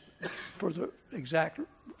for the exact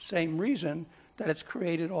same reason that it's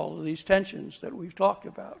created all of these tensions that we've talked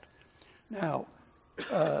about. Now,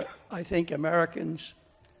 I think Americans,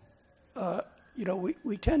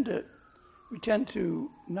 we tend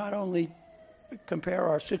to not only compare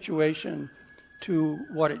our situation to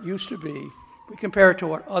what it used to be, we compare it to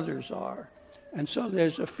what others are. And so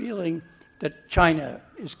there's a feeling that China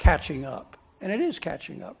is catching up. And it is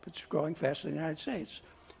catching up. It's growing faster than the United States.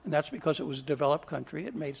 And that's because it was a developed country.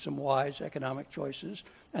 It made some wise economic choices.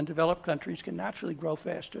 And developed countries can naturally grow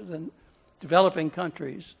faster than developing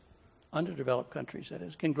countries, underdeveloped countries, that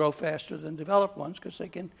is, can grow faster than developed ones because they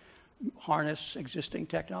can harness existing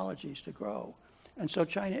technologies to grow. And so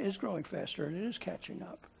China is growing faster, and it is catching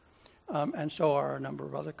up. And so are a number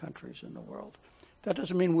of other countries in the world. That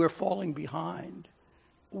doesn't mean we're falling behind.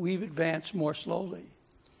 We've advanced more slowly.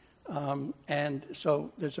 And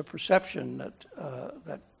so there's a perception that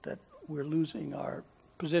we're losing our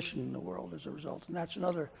position in the world as a result. And that's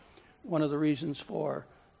one of the reasons for,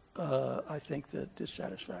 I think, the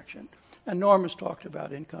dissatisfaction. And Norm has talked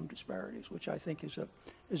about income disparities, which I think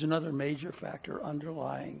is another major factor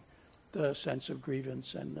underlying the sense of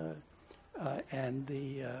grievance and the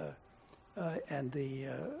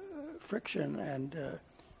friction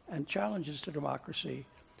and challenges to democracy,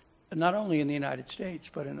 not only in the United States,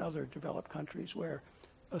 but in other developed countries where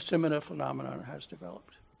a similar phenomenon has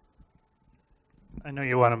developed. I know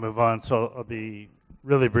you want to move on, so I'll be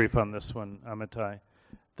really brief on this one, Amitai.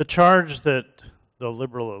 The charge that the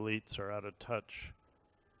liberal elites are out of touch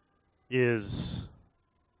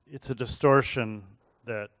it's a distortion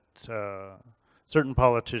that certain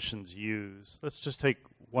politicians use. Let's just take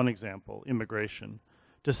one example, immigration.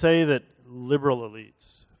 To say that liberal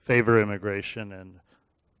elites favor immigration and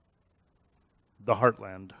the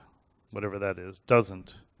heartland, whatever that is,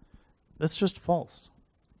 doesn't, that's just false.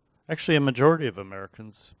 Actually, a majority of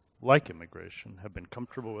Americans like immigration, have been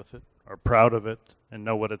comfortable with it, are proud of it, and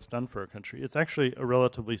know what it's done for our country. It's actually a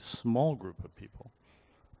relatively small group of people.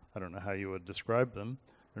 I don't know how you would describe them.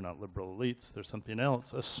 They're not liberal elites. They're something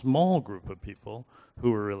else. A small group of people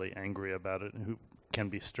who are really angry about it and who can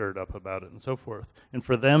be stirred up about it and so forth. And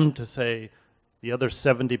for them to say the other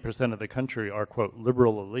 70% of the country are, quote,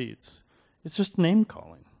 liberal elites, it's just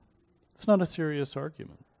name-calling. It's not a serious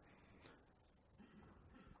argument.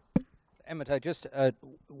 Amitai, just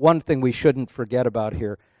one thing we shouldn't forget about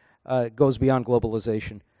here goes beyond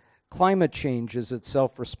globalization. Climate change is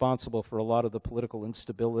itself responsible for a lot of the political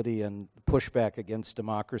instability and pushback against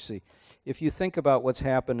democracy. If you think about what's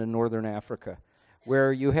happened in northern Africa,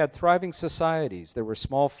 where you had thriving societies, there were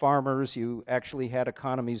small farmers, you actually had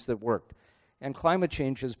economies that worked. And climate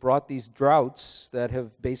change has brought these droughts that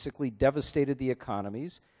have basically devastated the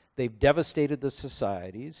economies, they've devastated the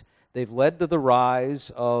societies, they've led to the rise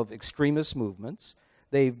of extremist movements.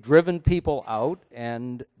 They've driven people out,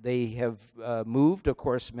 and they have moved, of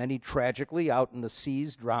course, many tragically out in the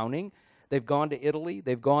seas drowning. They've gone to Italy.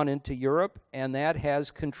 They've gone into Europe, and that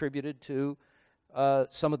has contributed to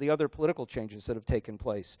some of the other political changes that have taken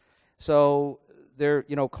place. So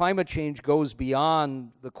climate change goes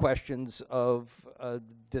beyond the questions of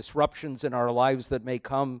disruptions in our lives that may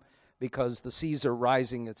come because the seas are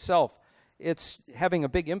rising itself. It's having a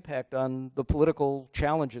big impact on the political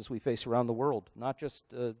challenges we face around the world, not just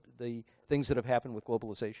the things that have happened with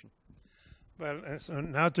globalization. Well, so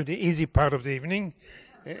now to the easy part of the evening,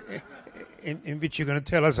 in which you're going to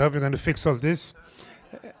tell us how we're going to fix all this.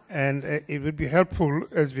 And it would be helpful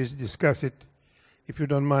as we discuss it, if you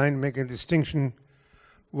don't mind, making a distinction.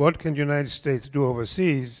 What can the United States do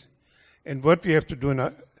overseas, and what we have to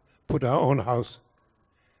do put our own house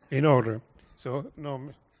in order. So, no.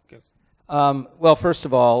 Well, first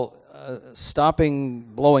of all,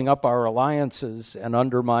 stopping blowing up our alliances and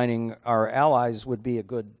undermining our allies would be a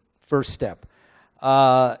good first step.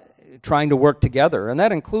 Trying to work together, and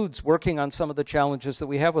that includes working on some of the challenges that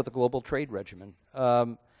we have with the global trade regimen,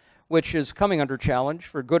 which is coming under challenge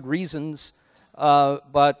for good reasons,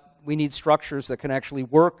 but we need structures that can actually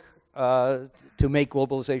work to make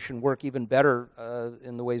globalization work even better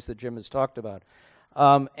in the ways that Jim has talked about.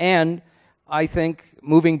 And I think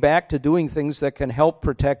moving back to doing things that can help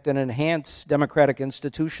protect and enhance democratic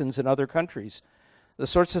institutions in other countries. The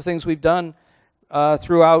sorts of things we've done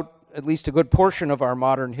throughout at least a good portion of our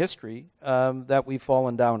modern history that we've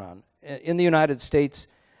fallen down on. In the United States,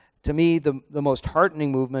 to me, the most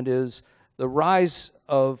heartening movement is the rise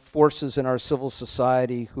of forces in our civil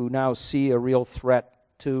society who now see a real threat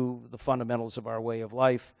to the fundamentals of our way of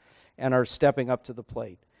life and are stepping up to the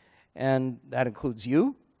plate. And that includes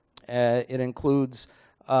you. It includes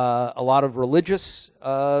a lot of religious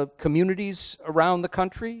communities around the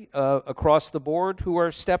country, across the board, who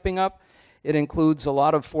are stepping up. It includes a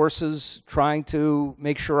lot of forces trying to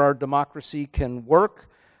make sure our democracy can work.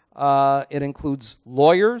 It includes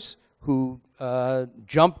lawyers who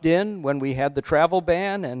jumped in when we had the travel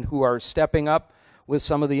ban and who are stepping up with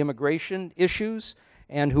some of the immigration issues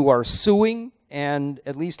and who are suing and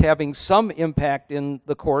at least having some impact in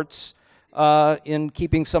the courts in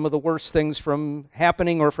keeping some of the worst things from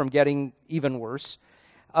happening or from getting even worse.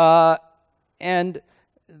 And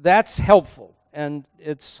that's helpful, and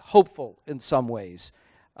it's hopeful in some ways,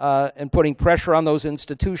 and putting pressure on those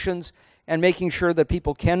institutions and making sure that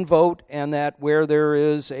people can vote, and that where there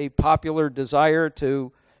is a popular desire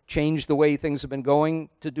to change the way things have been going,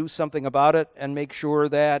 to do something about it and make sure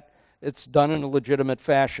that it's done in a legitimate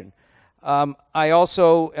fashion. I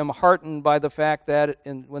also am heartened by the fact that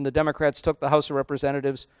when the Democrats took the House of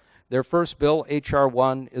Representatives, their first bill, H.R.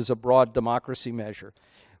 1, is a broad democracy measure.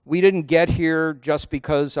 We didn't get here just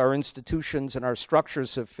because our institutions and our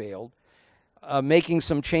structures have failed. Making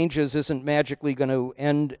some changes isn't magically going to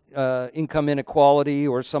end income inequality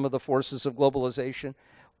or some of the forces of globalization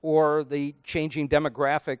or the changing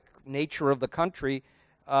demographic nature of the country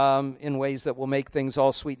in ways that will make things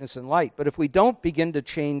all sweetness and light. But if we don't begin to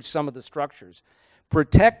change some of the structures,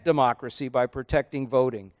 protect democracy by protecting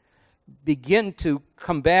voting, begin to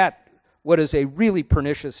combat what is a really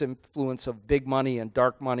pernicious influence of big money and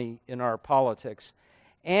dark money in our politics,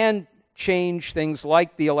 and change things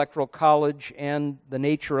like the Electoral College and the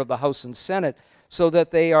nature of the House and Senate so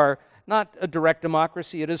that they are not a direct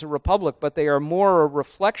democracy, it is a republic, but they are more a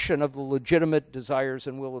reflection of the legitimate desires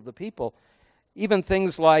and will of the people. Even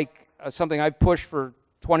things like something I've pushed for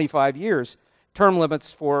 25 years, term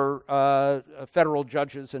limits for federal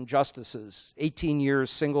judges and justices, 18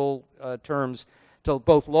 years, single terms, to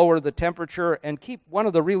both lower the temperature and keep one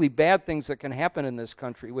of the really bad things that can happen in this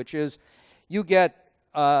country, which is you get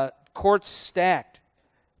courts stacked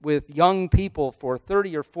with young people for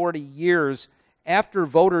 30 or 40 years after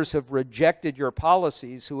voters have rejected your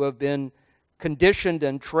policies, who have been conditioned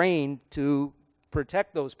and trained to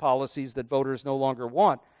protect those policies that voters no longer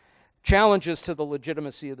want, challenges to the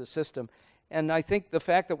legitimacy of the system. And I think the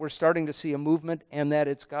fact that we're starting to see a movement and that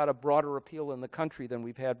it's got a broader appeal in the country than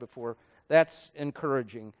we've had before, that's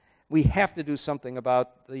encouraging. We have to do something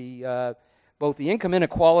about the both the income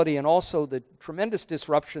inequality and also the tremendous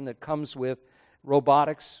disruption that comes with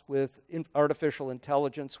robotics, with artificial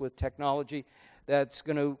intelligence, with technology that's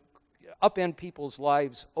going to upend people's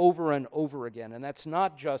lives over and over again. And that's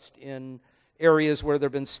not just in areas where there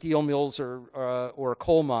have been steel mills or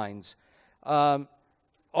coal mines.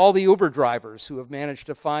 All the Uber drivers who have managed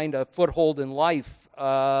to find a foothold in life,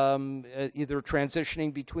 either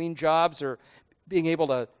transitioning between jobs or being able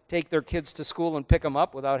to take their kids to school and pick them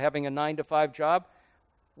up without having a 9-to-5 job.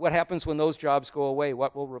 What happens when those jobs go away?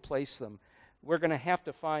 What will replace them? We're going to have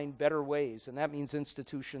to find better ways, and that means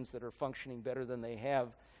institutions that are functioning better than they have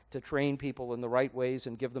to train people in the right ways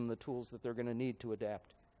and give them the tools that they're going to need to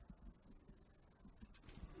adapt.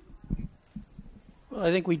 Well,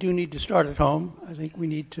 I think we do need to start at home. I think we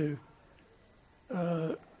need to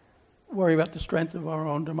worry about the strength of our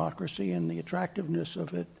own democracy and the attractiveness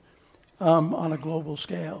of it on a global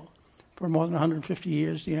scale. For more than 150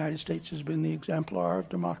 years, the United States has been the exemplar of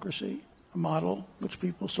democracy, a model which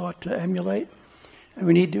people sought to emulate. And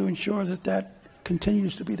we need to ensure that that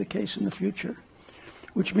continues to be the case in the future,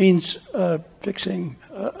 which means fixing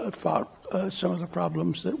some of the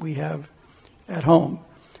problems that we have at home.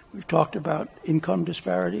 We've talked about income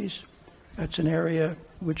disparities. That's an area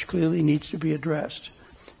which clearly needs to be addressed.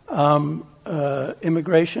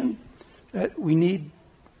 Immigration, that we need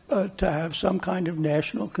to have some kind of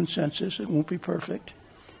national consensus. It won't be perfect,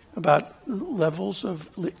 about levels of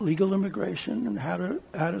legal immigration and how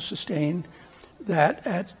to sustain that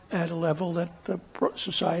at a level that the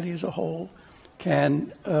society as a whole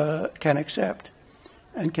can accept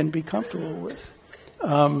and can be comfortable with.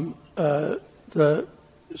 The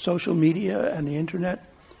social media and the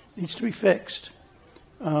internet needs to be fixed.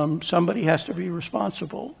 Somebody has to be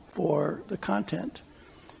responsible for the content.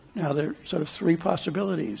 Now, there are sort of three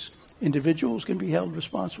possibilities. Individuals can be held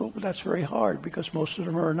responsible, but that's very hard because most of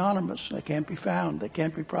them are anonymous. They can't be found. They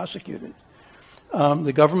can't be prosecuted.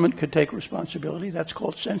 The government could take responsibility. That's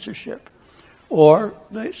called censorship. Or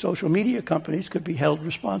the social media companies could be held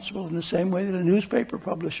responsible in the same way that a newspaper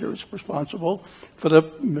publisher is responsible for the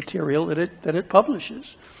material that it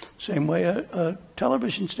publishes. Same way a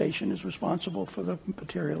television station is responsible for the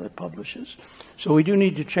material it publishes. So we do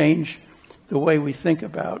need to change the way we think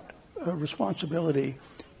about responsibility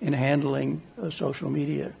in handling social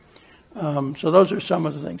media. So those are some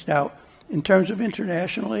of the things. Now, in terms of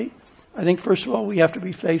internationally, I think, first of all, we have to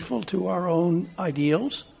be faithful to our own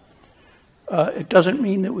ideals. It doesn't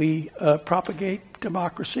mean that we propagate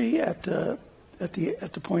democracy at the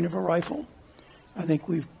point of a rifle. I think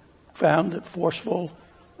we've found that forceful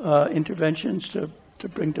interventions to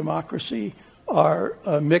bring democracy are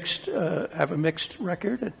have a mixed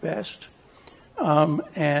record at best.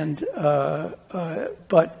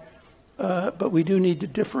 But we do need to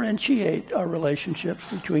differentiate our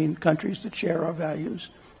relationships between countries that share our values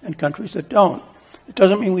and countries that don't. It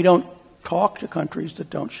doesn't mean we don't talk to countries that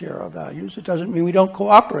don't share our values. It doesn't mean we don't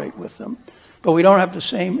cooperate with them, but we don't have the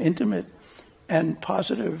same intimate and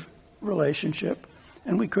positive relationship,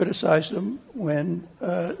 and we criticize them when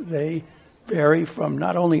they vary from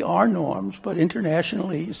not only our norms, but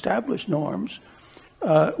internationally established norms,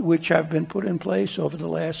 which have been put in place over the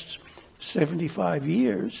last 75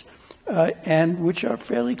 years, and which are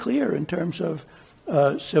fairly clear in terms of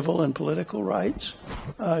civil and political rights,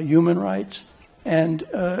 human rights, and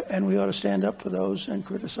we ought to stand up for those and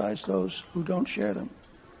criticize those who don't share them.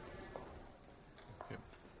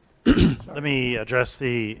 Let me address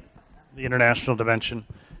the international dimension.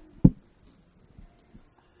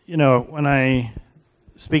 You know, when I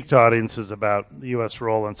speak to audiences about the U.S.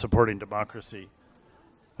 role in supporting democracy,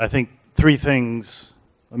 I think three things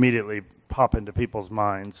immediately pop into people's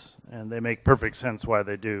minds, and they make perfect sense why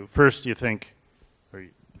they do. First, you think, or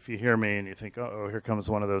if you hear me and you think, oh, here comes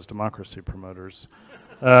one of those democracy promoters.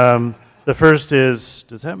 The first is,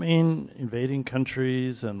 does that mean invading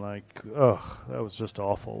countries and like, oh, that was just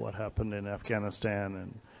awful what happened in Afghanistan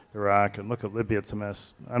and Iraq, and look at Libya, it's a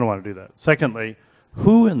mess. I don't want to do that. Secondly,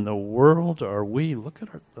 Who in the world are we? Look at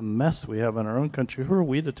the mess we have in our own country. Who are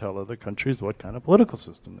we to tell other countries what kind of political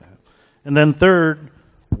system they have? And then third,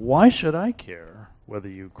 why should I care whether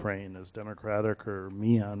Ukraine is democratic or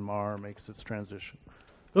Myanmar makes its transition?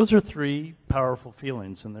 Those are three powerful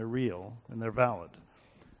feelings, and they're real, and they're valid.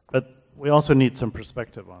 But we also need some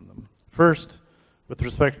perspective on them. First, with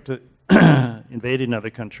respect to invading other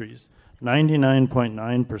countries,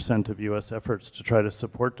 99.9% of U.S. efforts to try to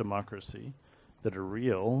support democracy that are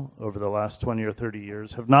real over the last 20 or 30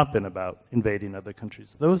 years have not been about invading other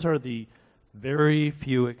countries. Those are the very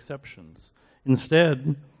few exceptions.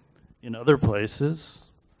 Instead, in other places,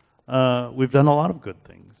 we've done a lot of good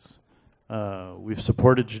things. We've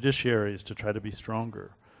supported judiciaries to try to be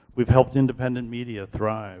stronger. We've helped independent media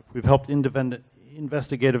thrive. We've helped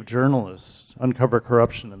investigative journalists uncover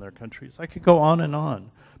corruption in their countries. I could go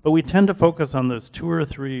on. But we tend to focus on those 2 or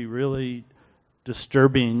 3 really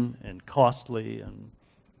disturbing and costly and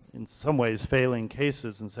in some ways failing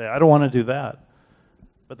cases and say, I don't want to do that.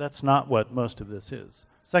 But that's not what most of this is.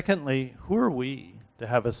 Secondly, who are we to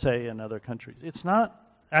have a say in other countries? It's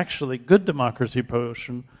not actually good democracy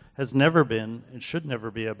promotion has never been and should never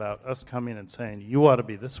be about us coming and saying, you ought to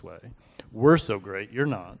be this way. We're so great, you're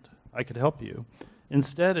not. I could help you.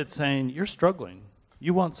 Instead, it's saying, you're struggling.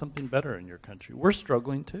 You want something better in your country. We're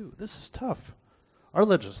struggling too. This is tough. Our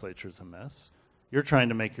legislature's a mess. You're trying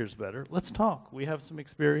to make yours better. Let's talk. We have some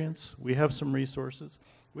experience. We have some resources.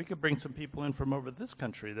 We could bring some people in from over this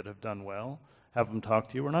country that have done well, have them talk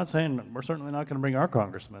to you. We're certainly not going to bring our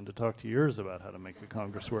congressmen to talk to yours about how to make the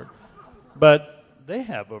Congress work. But they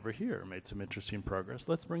have over here made some interesting progress.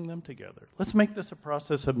 Let's bring them together. Let's make this a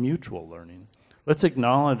process of mutual learning. Let's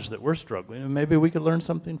acknowledge that we're struggling, and maybe we could learn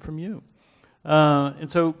something from you. And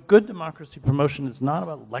so good democracy promotion is not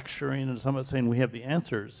about lecturing and it's not about saying we have the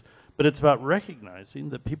answers, but it's about recognizing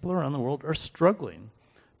that people around the world are struggling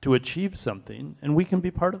to achieve something, and we can be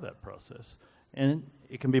part of that process. And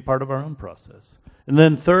it can be part of our own process. And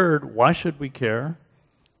then third, why should we care?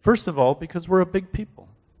 First of all, because we're a big people.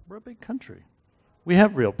 We're a big country. We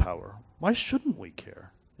have real power. Why shouldn't we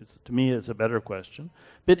care? To me, is a better question.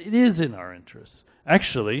 But it is in our interests.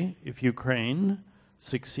 Actually, if Ukraine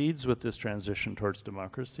succeeds with this transition towards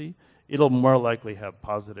democracy, it'll more likely have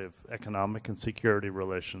positive economic and security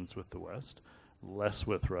relations with the West, less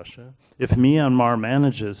with Russia. If Myanmar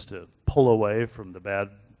manages to pull away from the bad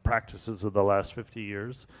practices of the last 50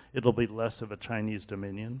 years, it'll be less of a Chinese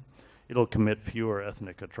dominion. It'll commit fewer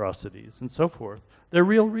ethnic atrocities and so forth. There are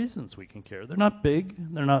real reasons we can care. They're not big,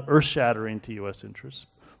 they're not earth-shattering to U.S. interests,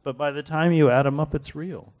 but by the time you add them up, it's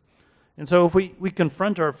real. And so if we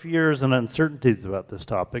confront our fears and uncertainties about this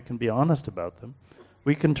topic and be honest about them,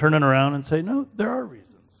 we can turn it around and say, no, there are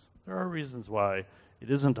reasons. There are reasons why it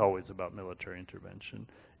isn't always about military intervention.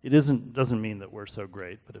 It doesn't mean that we're so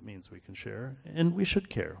great, but it means we can share, and we should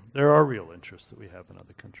care. There are real interests that we have in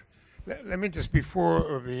other countries. Let me just,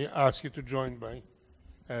 before we ask you to join by,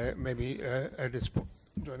 maybe at this point,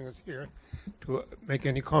 joining us here, to make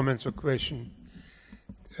any comments or question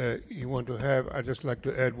you want to have, I'd just like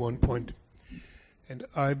to add one point. And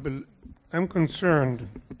I'm concerned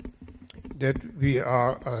that we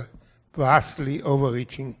are vastly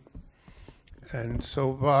overreaching. And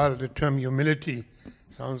so while the term humility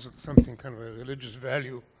sounds like something kind of a religious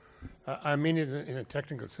value, I mean it in a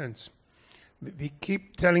technical sense. We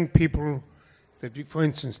keep telling people that, for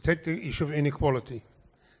instance, take the issue of inequality.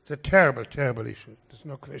 It's a terrible, terrible issue. There's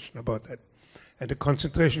no question about that. And the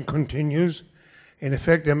concentration continues. In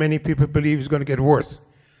effect, there are many people who believe it's going to get worse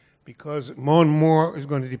because more and more is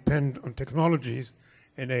going to depend on technologies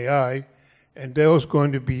and AI, and there's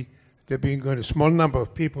going to be a small number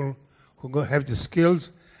of people who are going to have the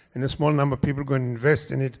skills, and a small number of people are going to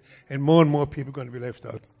invest in it, and more people are going to be left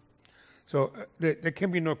out. So there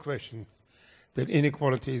can be no question that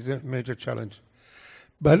inequality is a major challenge.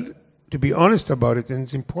 But to be honest about it, and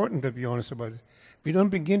it's important to be honest about it, we don't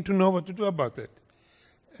begin to know what to do about that.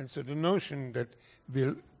 And so the notion that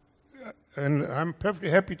and I'm perfectly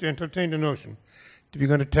happy to entertain the notion that we're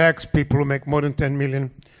going to tax people who make more than 10 million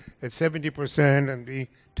at 70%, and we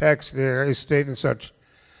tax their estate and such.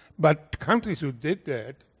 But countries who did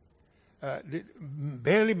that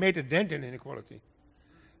barely made a dent in inequality.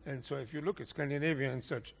 And so if you look at Scandinavia and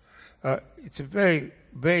such, it's a very,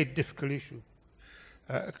 very difficult issue.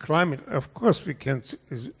 Climate, of course,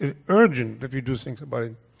 is urgent that we do things about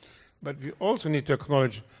it. But we also need to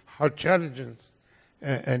acknowledge how challenging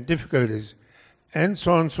and difficult it is, and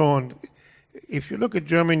so on and so on. If you look at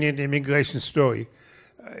Germany and the immigration story,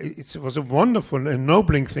 it was a wonderful,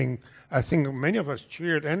 ennobling thing. I think many of us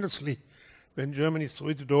cheered endlessly when Germany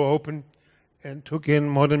threw the door open and took in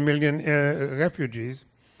more than a million refugees.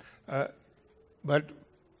 But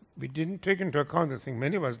we didn't take into account, I think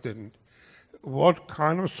many of us didn't, what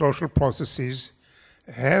kind of social processes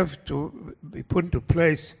have to be put into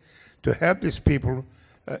place to help these people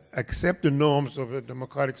accept the norms of a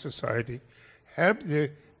democratic society, help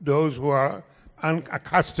those who are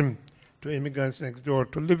unaccustomed to immigrants next door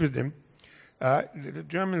to live with them. The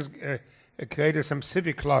Germans created some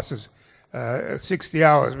civic classes, 60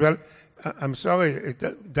 hours. Well, I'm sorry,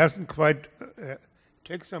 it doesn't quite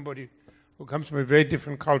take somebody who comes from a very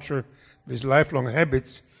different culture with lifelong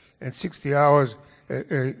habits and 60 hours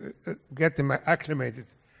get them acclimated.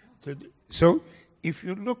 So if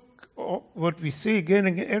you look what we see again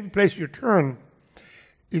and again, every place you turn,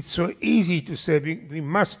 it's so easy to say we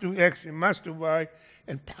must do X, we must do Y,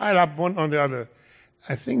 and pile up one on the other.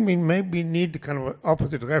 I think we maybe need the kind of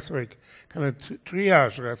opposite rhetoric, kind of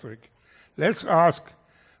triage rhetoric. Let's ask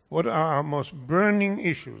what are our most burning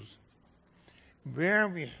issues, where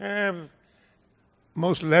we have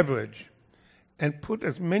most leverage, and put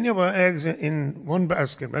as many of our eggs in one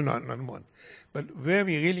basket, well, not one, but where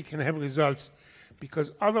we really can have results,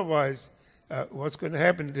 because otherwise what's going to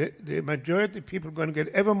happen, the majority of people are going to get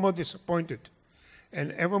ever more disappointed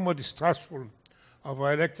and ever more distrustful of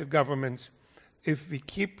our elected governments if we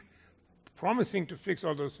keep promising to fix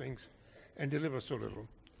all those things and deliver so little.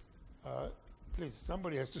 Please,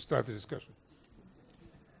 somebody has to start the discussion.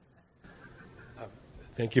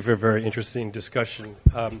 Thank you for a very interesting discussion.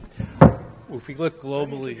 If we look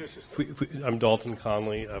globally, I'm Dalton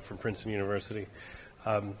Conley from Princeton University.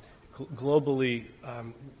 Globally,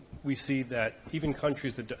 we see that even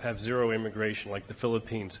countries that have zero immigration, like the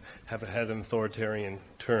Philippines, have had an authoritarian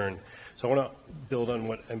turn. So I want to build on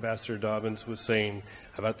what Ambassador Dobbins was saying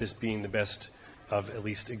about this being the best of at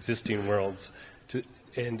least existing worlds,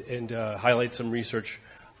 and highlight some research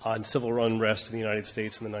on civil unrest in the United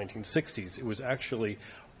States in the 1960s. It was actually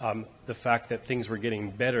the fact that things were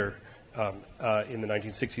getting better in the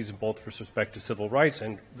 1960s, both with respect to civil rights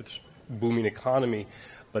and with booming economy,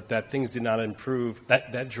 but that things did not improve.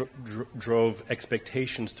 That drove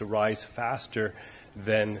expectations to rise faster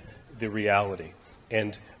than the reality.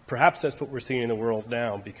 And perhaps that's what we're seeing in the world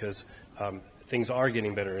now, because things are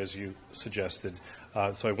getting better, as you suggested.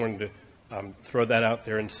 So I wanted to throw that out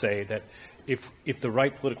there and say that if the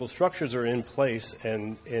right political structures are in place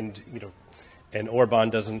and Orban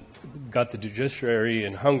doesn't got the judiciary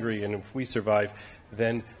in Hungary, and if we survive,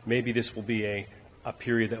 then maybe this will be a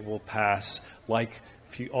period that will pass. Like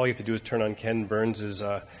all you have to do is turn on Ken Burns'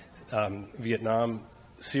 Vietnam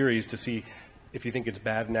series to see, if you think it's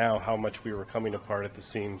bad now, how much we were coming apart at the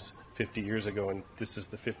seams 50 years ago, and this is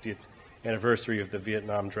the 50th anniversary of the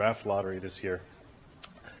Vietnam draft lottery this year.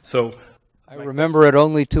 So I remember it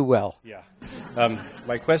only too well. Yeah.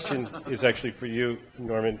 My question is actually for you,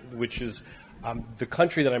 Norman, which is the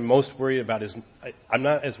country that I'm most worried about is, I'm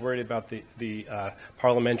not as worried about the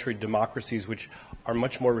parliamentary democracies, which are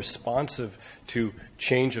much more responsive to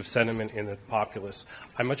change of sentiment in the populace.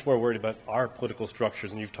 I'm much more worried about our political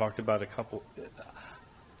structures, and you've talked about a couple.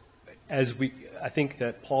 I think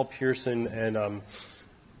that Paul Pearson and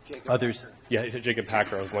others, Jacob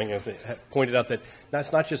Packer, I was going to say, pointed out that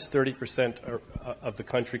that's not just 30% of the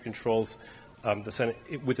country controls the Senate.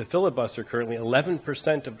 With the filibuster currently,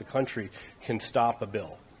 11% of the country can stop a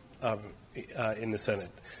bill in the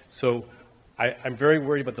Senate. So I'm very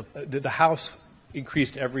worried about the House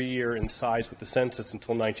increased every year in size with the census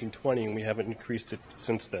until 1920, and we haven't increased it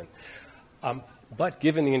since then. But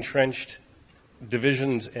given the entrenched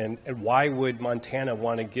divisions, and why would Montana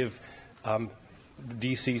want to give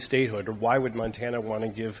D.C. statehood, or why would Montana want to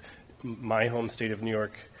give my home state of New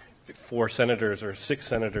York 4 senators or 6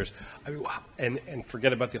 senators, and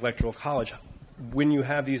forget about the Electoral College? When you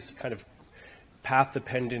have these kind of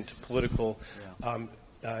path-dependent political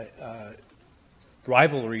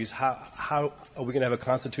rivalries, how are we going to have a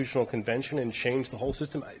constitutional convention and change the whole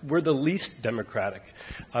system? We're the least democratic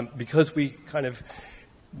because we kind of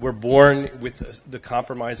were born with the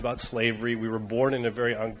compromise about slavery. We were born in a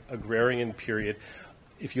very agrarian period.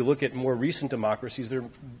 If you look at more recent democracies, they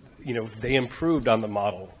improved on the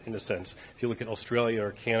model in a sense. If you look at Australia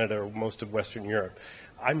or Canada or most of Western Europe,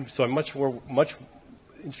 I'm structurally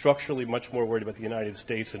much more worried about the United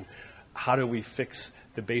States and how do we fix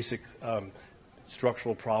the basic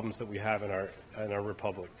structural problems that we have in our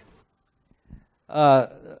republic.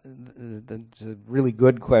 That's a really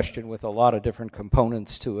good question with a lot of different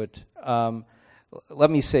components to it.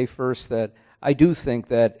 Let me say first that I do think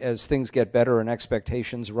that as things get better and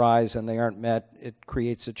expectations rise and they aren't met, it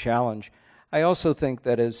creates a challenge. I also think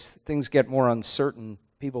that as things get more uncertain,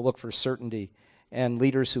 people look for certainty. and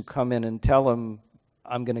leaders who come in and tell them,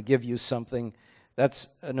 I'm going to give you something, that's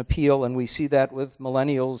an appeal, and we see that with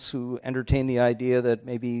millennials who entertain the idea that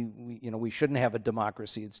maybe we shouldn't have a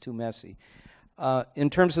democracy, it's too messy. In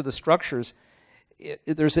terms of the structures,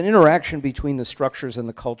 there's an interaction between the structures and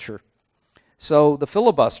the culture. So the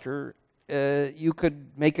filibuster, you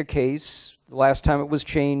could make a case, the last time it was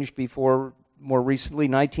changed before, more recently,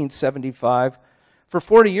 1975. For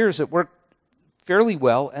 40 years it worked fairly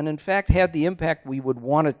well, and in fact had the impact we would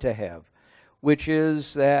want it to have, which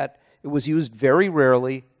is that it was used very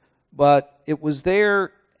rarely, but it was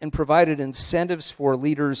there and provided incentives for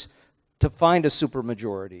leaders to find a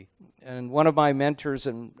supermajority. And one of my mentors,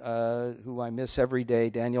 and who I miss every day,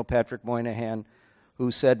 Daniel Patrick Moynihan, who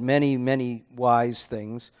said many, many wise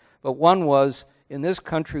things, but one was, in this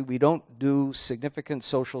country we don't do significant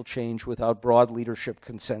social change without broad leadership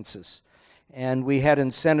consensus. And we had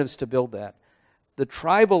incentives to build that. The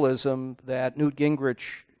tribalism that Newt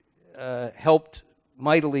Gingrich helped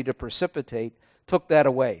mightily to precipitate took that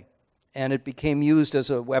away, and it became used as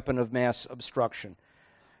a weapon of mass obstruction.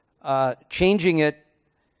 Changing it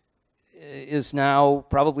is now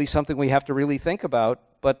probably something we have to really think about,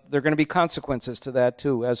 but there are going to be consequences to that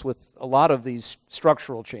too, as with a lot of these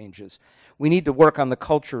structural changes. We need to work on the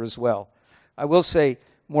culture as well. I will say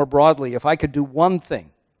more broadly, if I could do one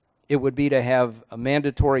thing, it would be to have a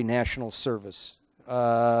mandatory national service,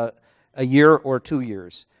 a year or 2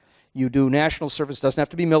 years. You do national service, doesn't have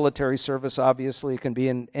to be military service, obviously. It can be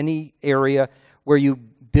in any area where you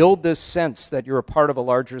build this sense that you're a part of a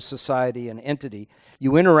larger society and entity.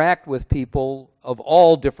 You interact with people of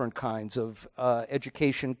all different kinds of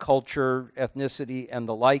education, culture, ethnicity, and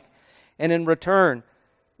the like. And in return,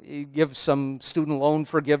 you give some student loan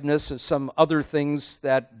forgiveness or some other things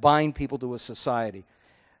that bind people to a society.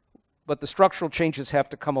 But the structural changes have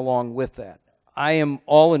to come along with that. I am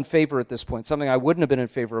all in favor at this point, something I wouldn't have been in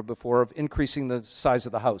favor of before, of increasing the size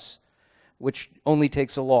of the House, which only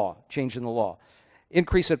takes a law, change in the law.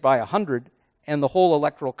 Increase it by 100, and the whole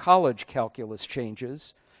electoral college calculus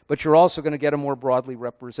changes, but you're also going to get a more broadly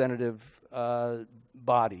representative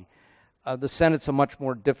body. The Senate's a much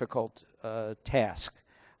more difficult task.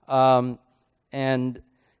 And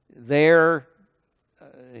there,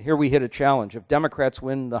 here we hit a challenge. If Democrats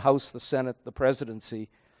win the House, the Senate, the presidency,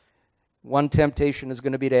 one temptation is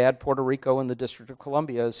going to be to add Puerto Rico and the District of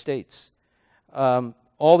Columbia as states.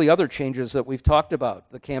 All the other changes that we've talked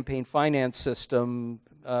about, the campaign finance system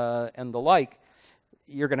and the like,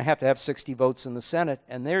 you're going to have 60 votes in the Senate,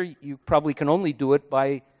 and there you probably can only do it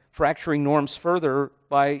by fracturing norms further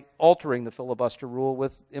by altering the filibuster rule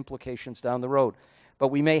with implications down the road. But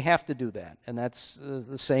we may have to do that, and that's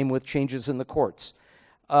the same with changes in the courts.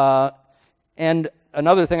 And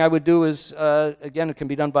another thing I would do is, again, it can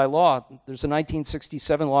be done by law. There's a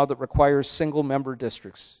 1967 law that requires single-member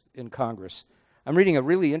districts in Congress. I'm reading a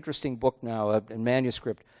really interesting book now, a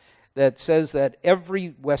manuscript, that says that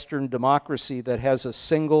every Western democracy that has a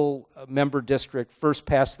single-member district, first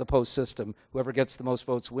past the post system, whoever gets the most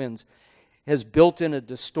votes wins, has built in a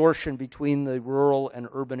distortion between the rural and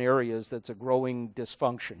urban areas that's a growing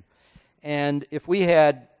dysfunction. And if we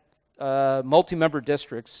had multi-member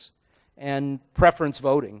districts and preference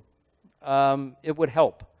voting, it would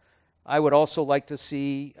help. I would also like to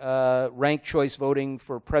see ranked choice voting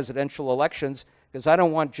for presidential elections, because I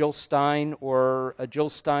don't want Jill Stein or a Jill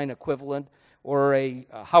Stein equivalent or a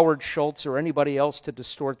Howard Schultz or anybody else to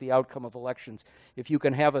distort the outcome of elections. If you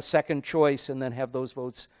can have a second choice and then have those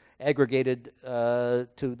votes aggregated to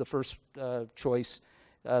the first choice,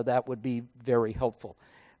 that would be very helpful.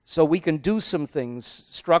 So we can do some things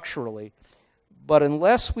structurally, but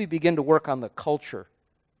unless we begin to work on the culture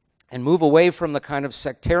and move away from the kind of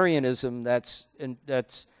sectarianism that's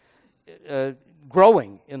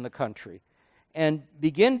growing in the country, and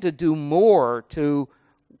begin to do more to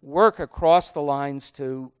work across the lines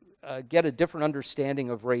to get a different understanding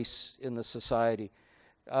of race in the society.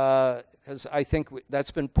 Because I think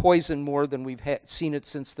that's been poisoned more than we've seen it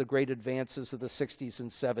since the great advances of the 60s and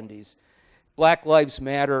 70s. Black Lives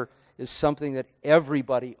Matter is something that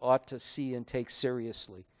everybody ought to see and take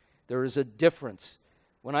seriously. There is a difference.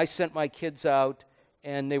 When I sent my kids out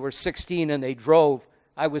and they were 16 and they drove,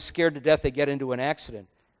 I was scared to death they'd get into an accident.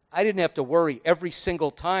 I didn't have to worry every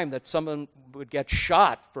single time that someone would get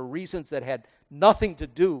shot for reasons that had nothing to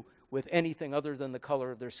do with anything other than the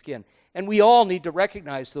color of their skin. And we all need to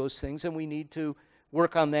recognize those things, and we need to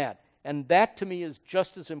work on that. And that, to me, is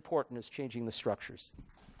just as important as changing the structures.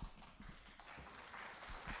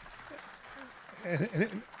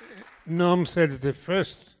 Noam said that the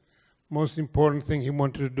first most important thing he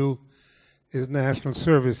wanted to do is national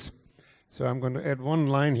service. So I'm going to add one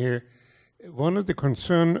line here. one of the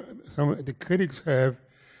concern some of the critics have,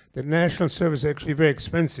 the national service is actually very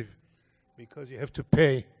expensive because you have to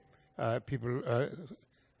pay people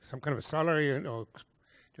some kind of a salary or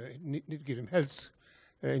need to give them health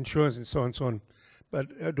insurance and so on and so on.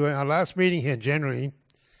 But during our last meeting here in January,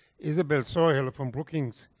 Isabel Sohill from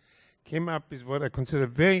Brookings came up with what I consider a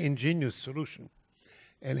very ingenious solution.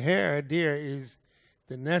 And her idea is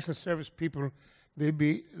the national service people will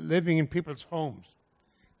be living in people's homes.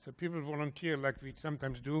 So people volunteer like we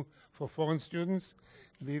sometimes do for foreign students.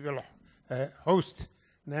 We will host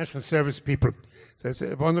national service people. So it's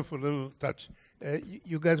a wonderful little touch.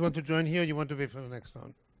 You guys want to join here or you want to wait for the next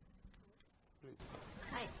round? Please.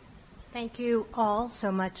 Hi. Thank you all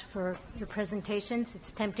so much for your presentations.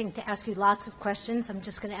 It's tempting to ask you lots of questions. I'm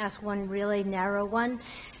just going to ask one really narrow one.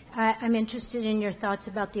 I'm interested in your thoughts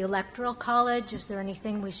about the Electoral College. Is there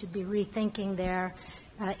anything we should be rethinking there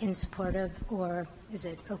in support of, or is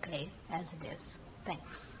it okay as it is?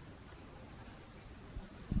 Thanks.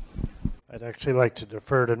 I'd actually like to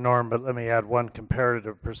defer to Norm, but let me add one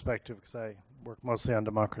comparative perspective because I work mostly on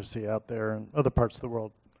democracy out there in other parts of the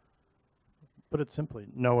world. Put it simply,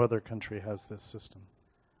 no other country has this system.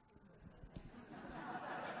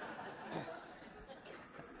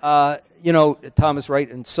 You know, Tom is right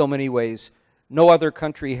in so many ways. No other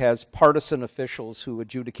country has partisan officials who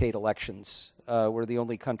adjudicate elections. We're the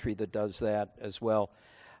only country that does that as well.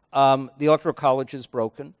 The Electoral College is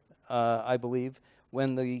broken, I believe.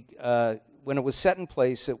 When it was set in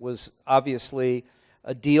place, it was obviously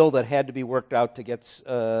a deal that had to be worked out to get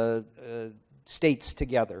states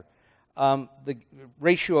together. The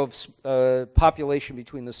ratio of population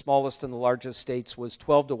between the smallest and the largest states was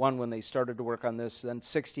 12-1 when they started to work on this, then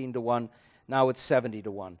 16-1, now it's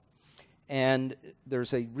 70-1. And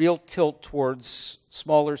there's a real tilt towards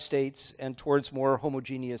smaller states and towards more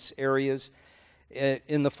homogeneous areas.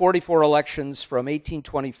 In the 44 elections from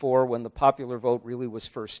 1824, when the popular vote really was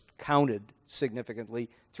first counted significantly,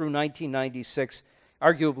 through 1996,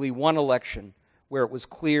 arguably one election where it was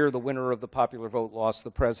clear the winner of the popular vote lost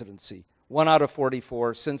the presidency. 1 out of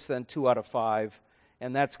 44, since then 2 out of 5,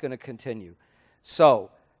 and that's going to continue. So,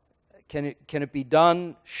 can it be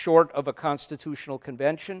done short of a constitutional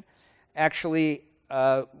convention? Actually,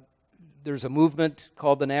 there's a movement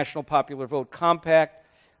called the National Popular Vote Compact.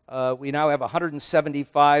 We now have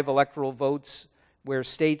 175 electoral votes where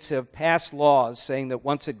states have passed laws saying that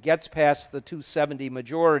once it gets past the 270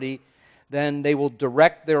 majority, then they will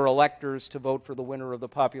direct their electors to vote for the winner of the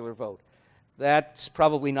popular vote. That's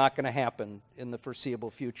probably not going to happen in the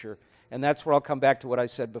foreseeable future. And that's where I'll come back to what I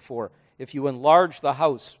said before. If you enlarge the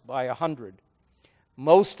House by 100,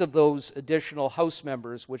 most of those additional House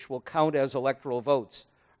members, which will count as electoral votes,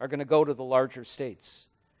 are going to go to the larger states.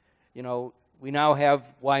 You know, we now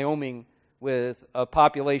have Wyoming with a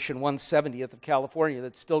population 1/70th of California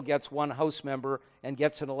that still gets one House member and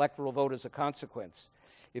gets an electoral vote as a consequence.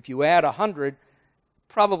 If you add 100,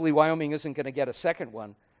 probably Wyoming isn't going to get a second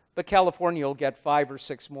one, but California will get 5 or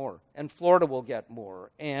 6 more, and Florida will get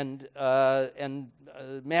more, and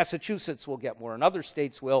Massachusetts will get more, and other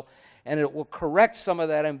states will, and it will correct some of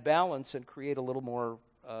that imbalance and create a little more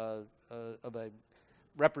of a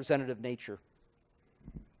representative nature.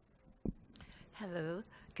 Hello,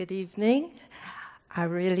 good evening. I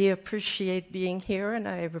really appreciate being here, and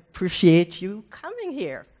I appreciate you coming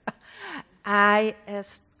here. I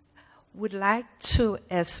would like to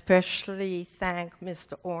especially thank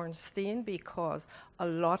Mr. Ornstein because a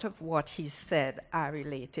lot of what he said I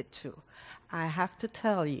related to. I have to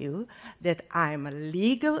tell you that I'm a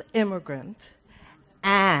legal immigrant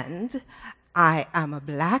and I am a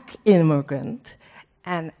black immigrant,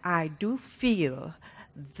 and I do feel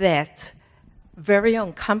that very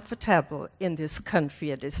uncomfortable in this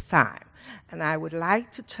country at this time. And I would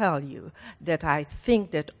like to tell you that I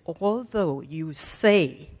think that although you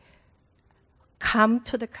say, come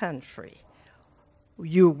to the country,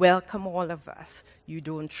 you welcome all of us, you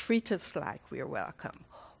don't treat us like we're welcome.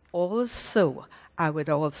 Also, I would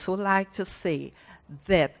also like to say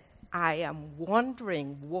that I am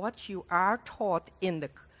wondering what you are taught in the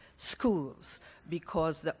schools,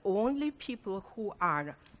 because the only people who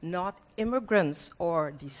are not immigrants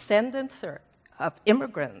or descendants of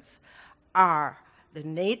immigrants are the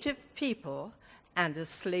native people and the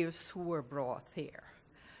slaves who were brought here.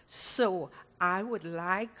 So I would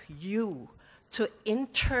like you to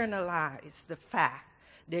internalize the fact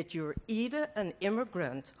that you're either an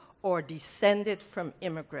immigrant or descended from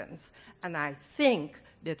immigrants. And I think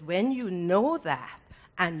that when you know that,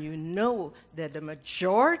 and you know that the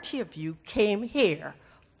majority of you came here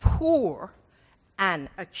poor and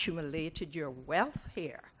accumulated your wealth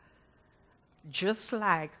here, just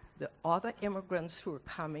like the other immigrants who are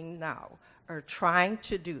coming now are trying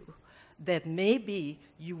to do, that maybe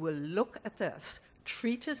you will look at us,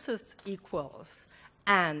 treat us as equals,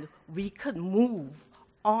 and we could move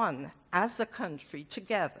on as a country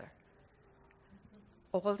together.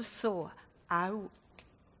 Also, I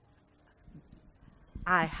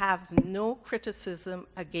have no criticism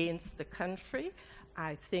against the country.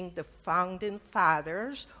 I think the founding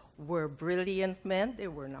fathers were brilliant men. They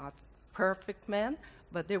were not perfect men,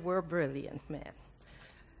 but they were brilliant men.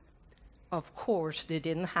 Of course, they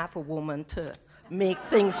didn't have a woman to make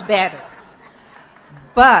things better.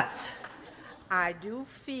 But I do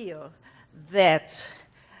feel that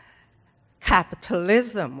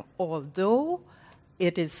capitalism, although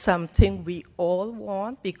it is something we all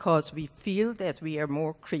want because we feel that we are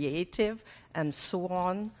more creative and so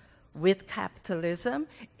on with capitalism,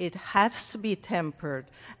 it has to be tempered.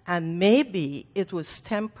 And maybe it was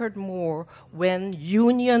tempered more when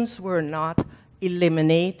unions were not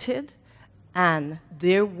eliminated and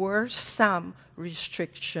there were some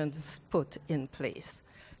restrictions put in place.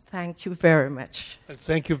 Thank you very much. And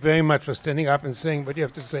thank you very much for standing up and saying what you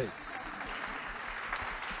have to say.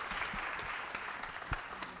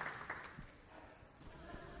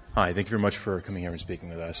 Hi, thank you very much for coming here and speaking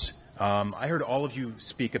with us. I heard all of you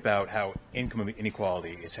speak about how income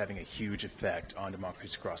inequality is having a huge effect on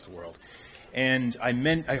democracies across the world. And I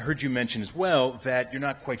heard you mention as well that you're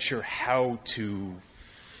not quite sure how to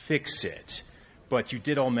fix it, but you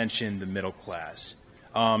did all mention the middle class.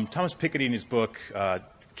 Thomas Piketty in his book,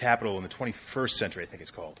 Capital in the 21st Century, I think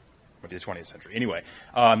it's called, or the 20th century, anyway,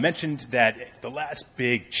 mentioned that the last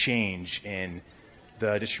big change in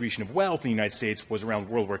the distribution of wealth in the United States was around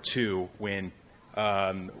World War II when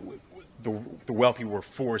the wealthy were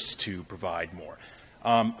forced to provide more.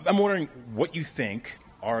 I'm wondering what you think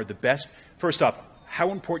are the best, first off, how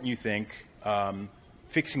important you think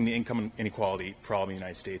fixing the income inequality problem in the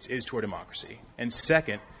United States is to our democracy. And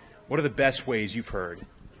second, what are the best ways you've heard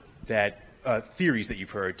that, theories that you've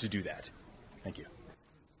heard to do that? Thank you.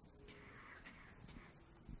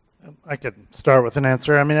 I could start with an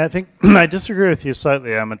answer. I mean, I think I disagree with you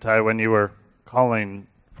slightly, Amitai, when you were calling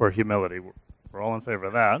for humility. We're all in favor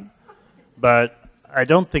of that. But I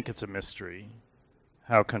don't think it's a mystery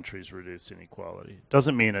how countries reduce inequality.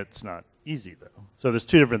 Doesn't mean it's not easy, though. So there's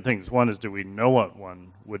two different things. One is, do we know what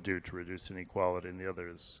one would do to reduce inequality? And the other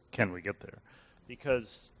is, can we get there?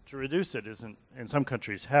 Because to reduce it isn't, and some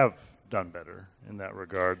countries have done better in that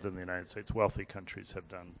regard than the United States. Wealthy countries have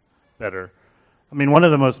done better. I mean, one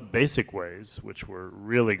of the most basic ways, which we're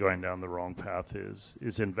really going down the wrong path,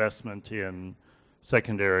 is investment in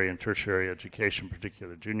secondary and tertiary education,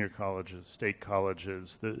 particularly junior colleges, state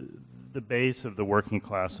colleges, the base of the working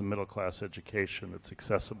class and middle class education that's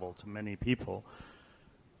accessible to many people.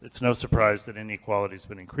 It's no surprise that inequality has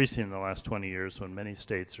been increasing in the last 20 years when many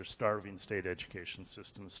states are starving state education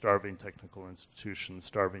systems, starving technical institutions,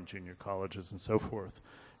 starving junior colleges, and so forth.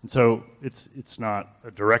 And so it's not a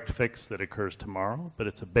direct fix that occurs tomorrow, but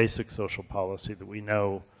it's a basic social policy that we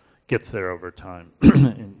know gets there over time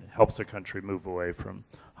and helps a country move away from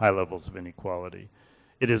high levels of inequality.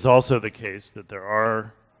 It is also the case that there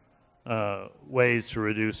are ways to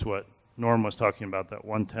reduce what Norm was talking about, that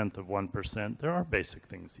 0.1%. There are basic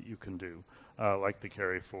things that you can do, like the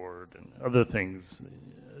carry forward and other things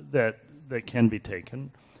that can be taken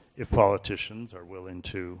if politicians are willing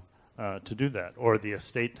to do that. Or the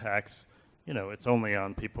estate tax, you know, it's only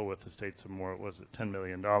on people with estates of more, was it $10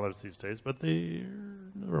 million these days, but the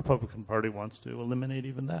Republican Party wants to eliminate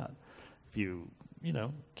even that. If you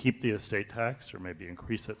keep the estate tax or maybe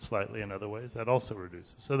increase it slightly in other ways, that also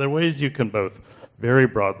reduces. So there are ways you can both very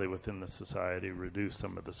broadly within the society reduce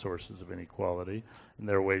some of the sources of inequality, and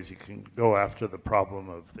there are ways you can go after the problem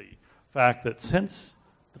of the fact that since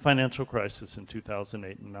the financial crisis in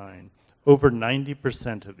 2008 and 2009, over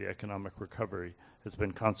 90% of the economic recovery has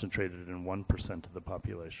been concentrated in 1% of the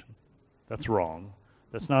population. That's wrong.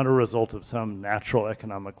 That's not a result of some natural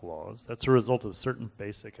economic laws. That's a result of certain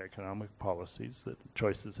basic economic policies that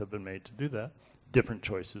choices have been made to do that. Different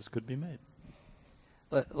choices could be made.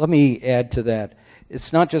 Let me add to that.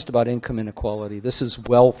 It's not just about income inequality. This is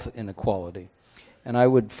wealth inequality. And I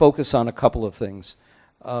would focus on a couple of things.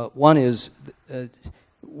 One is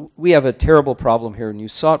we have a terrible problem here, and you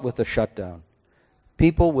saw it with the shutdown.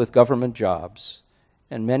 People with government jobs,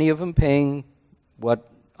 and many of them paying what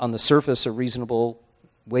on the surface are reasonable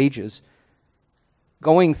wages,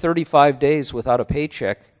 going 35 days without a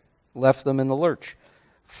paycheck left them in the lurch.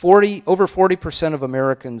 Over 40% of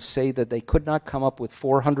Americans say that they could not come up with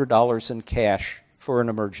 $400 in cash for an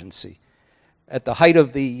emergency. At the height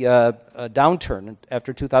of the downturn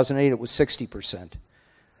after 2008, it was 60%.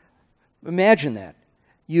 Imagine that.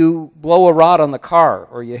 You blow a rod on the car,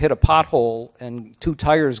 or you hit a pothole and 2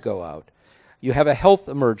 tires go out. You have a health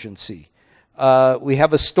emergency. We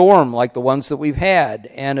have a storm like the ones that we've had,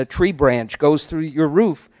 and a tree branch goes through your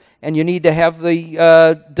roof, and you need to have the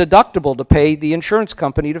deductible to pay the insurance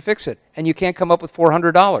company to fix it, and you can't come up with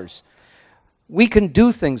 $400. We can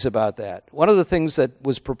do things about that. One of the things that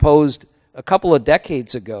was proposed a couple of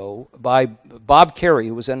decades ago by Bob Kerrey,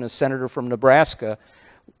 who was then a senator from Nebraska,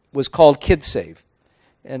 was called KidSave.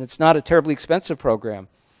 And it's not a terribly expensive program.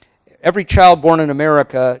 Every child born in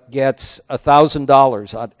America gets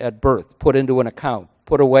 $1,000 at birth put into an account,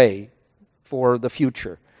 put away for the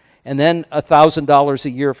future, and then $1,000 a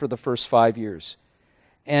year for the first 5 years.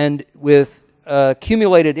 And with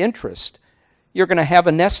accumulated interest, you're going to have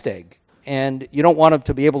a nest egg. And you don't want them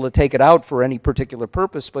to be able to take it out for any particular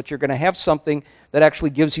purpose, but you're going to have something that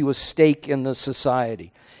actually gives you a stake in the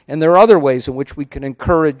society. And there are other ways in which we can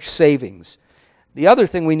encourage savings. The other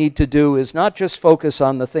thing we need to do is not just focus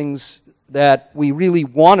on the things that we really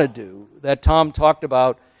want to do, that Tom talked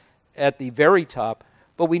about at the very top,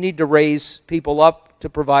 but we need to raise people up to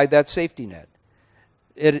provide that safety net.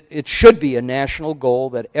 It should be a national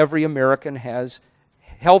goal that every American has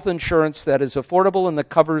health insurance that is affordable and that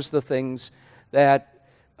covers the things that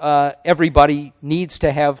everybody needs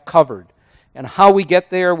to have covered. And how we get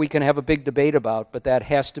there, we can have a big debate about, but that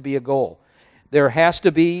has to be a goal. There has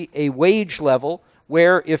to be a wage level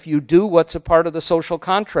where if you do what's a part of the social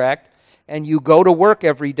contract and you go to work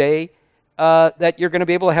every day, that you're going to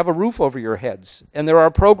be able to have a roof over your heads. And there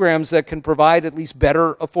are programs that can provide at least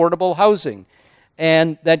better affordable housing,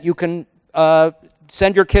 and that you can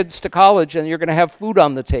send your kids to college and you're going to have food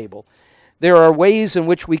on the table. There are ways in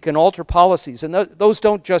which we can alter policies, and those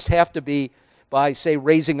don't just have to be by, say,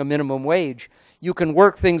 raising a minimum wage. You can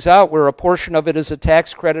work things out where a portion of it is a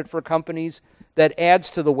tax credit for companies that adds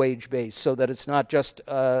to the wage base so that it's not just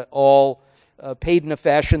all paid in a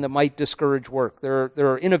fashion that might discourage work. There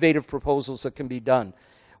are innovative proposals that can be done.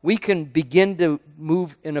 We can begin to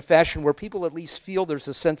move in a fashion where people at least feel there's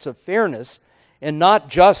a sense of fairness, and not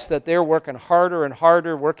just that they're working harder and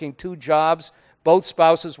harder, working 2 jobs, both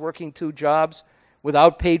spouses working 2 jobs,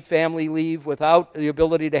 without paid family leave, without the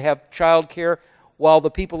ability to have child care, while the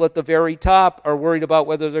people at the very top are worried about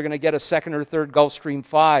whether they're going to get a 2nd or 3rd Gulfstream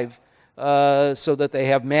 5 so that they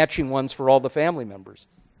have matching ones for all the family members.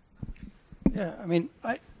 Yeah, I mean,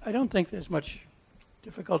 I don't think there's much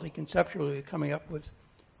difficulty conceptually coming up with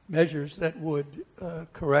measures that would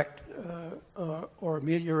correct or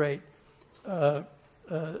ameliorate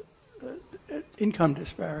income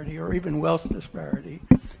disparity or even wealth disparity.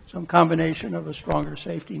 Some combination of a stronger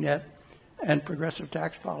safety net and progressive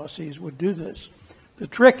tax policies would do this. The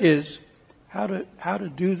trick is how to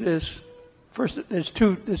do this. First, there's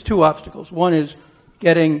two obstacles. One is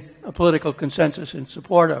getting a political consensus in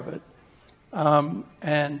support of it,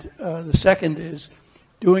 and the second is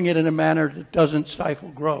doing it in a manner that doesn't stifle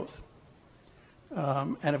growth.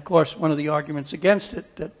 And of course, one of the arguments against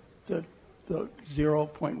it that the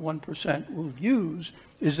 0.1% will use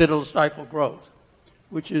is that it'll stifle growth,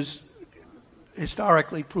 which is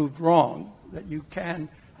historically proved wrong, that you can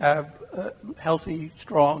have healthy,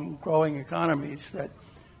 strong, growing economies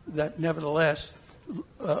that nevertheless,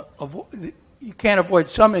 you can't avoid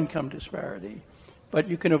some income disparity, but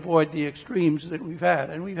you can avoid the extremes that we've had.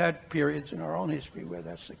 And we've had periods in our own history where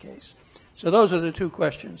that's the case. So those are the two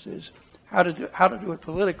questions, is how to do it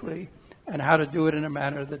politically and how to do it in a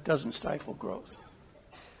manner that doesn't stifle growth.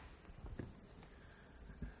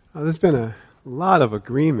 There's been a lot of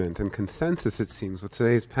agreement and consensus, it seems, with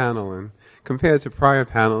today's panel, and compared to prior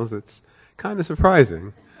panels, it's kind of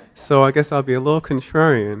surprising. So I guess I'll be a little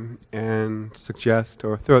contrarian and suggest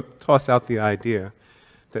or toss out the idea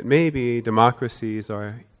that maybe democracies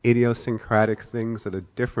are idiosyncratic things that are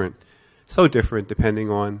different, so different depending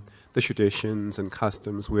on the traditions and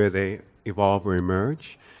customs where they evolve or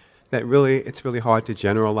emerge, that really it's really hard to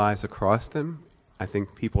generalize across them. I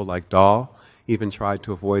think people like Dahl even tried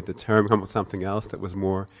to avoid the term, come up with something else that was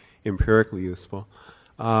more empirically useful.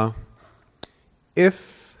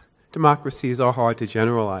 If democracies are hard to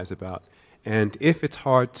generalize about, and if it's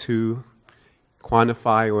hard to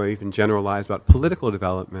quantify or even generalize about political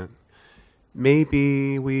development,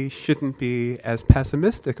 maybe we shouldn't be as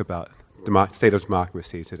pessimistic about the state of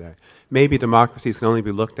democracy today. Maybe democracies can only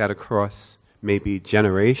be looked at across maybe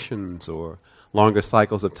generations or longer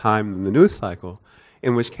cycles of time than the news cycle,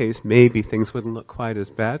 in which case maybe things wouldn't look quite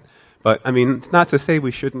as bad. But, I mean, it's not to say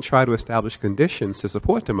we shouldn't try to establish conditions to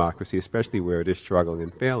support democracy, especially where it is struggling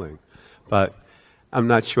and failing. But I'm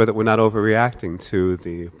not sure that we're not overreacting to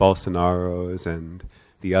the Bolsonaros and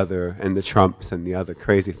the other, and the Trumps and the other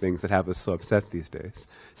crazy things that have us so upset these days.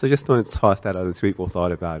 So just want to toss that out and see people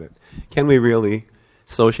thought about it. Can we really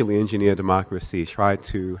socially engineer democracy, try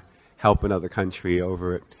to help another country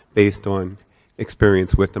over it based on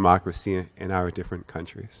experience with democracy in our different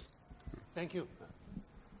countries? Thank you.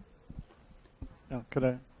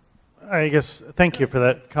 Could I guess, thank you for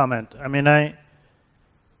that comment. I mean, I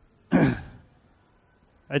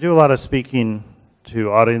do a lot of speaking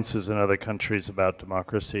to audiences in other countries about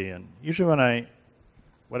democracy, and usually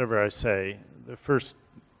whatever I say, the first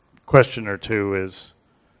question or two is,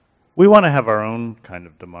 we want to have our own kind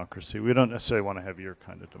of democracy. We don't necessarily want to have your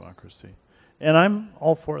kind of democracy. And I'm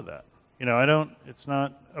all for that. You know, it's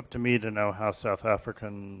not up to me to know how South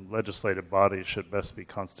African legislative bodies should best be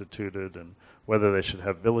constituted and whether they should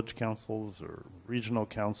have village councils or regional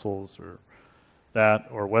councils or that,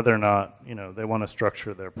 or whether or not, you know, they want to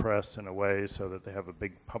structure their press in a way so that they have a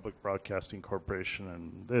big public broadcasting corporation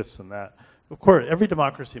and this and that. Of course, every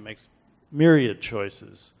democracy makes myriad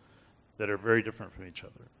choices that are very different from each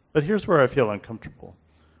other. But here's where I feel uncomfortable.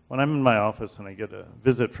 When I'm in my office and I get a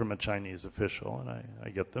visit from a Chinese official, and I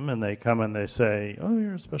get them, and they come and they say, oh,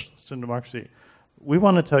 you're a specialist in democracy. We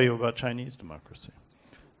want to tell you about Chinese democracy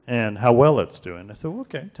and how well it's doing. I said, well,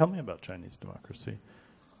 okay, tell me about Chinese democracy.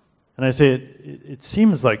 And I say, it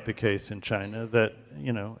seems like the case in China that,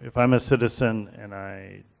 you know, if I'm a citizen and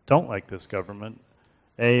I don't like this government,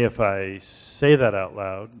 if I say that out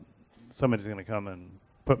loud, somebody's going to come and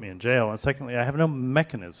put me in jail. And secondly, I have no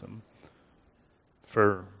mechanism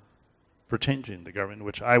for changing the government,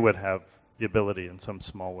 which I would have the ability in some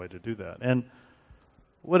small way to do that. And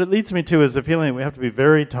what it leads me to is the feeling we have to be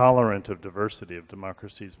very tolerant of diversity of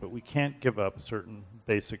democracies, but we can't give up certain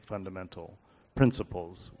basic fundamental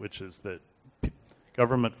principles, which is that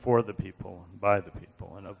government for the people, by the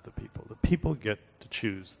people, and of the people. The people get to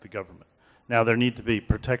choose the government. Now, there need to be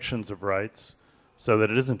protections of rights so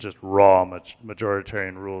that it isn't just raw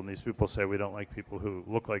majoritarian rule, and these people say we don't like people who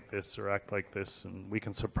look like this or act like this, and we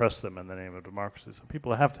can suppress them in the name of democracy. So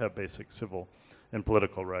people have to have basic civil and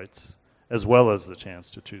political rights, as well as the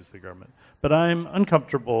chance to choose the government. But I'm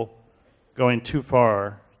uncomfortable going too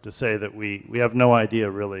far to say that we have no idea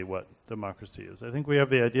really what democracy is. I think we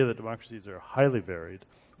have the idea that democracies are highly varied,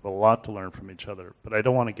 with a lot to learn from each other, but I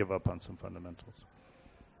don't want to give up on some fundamentals.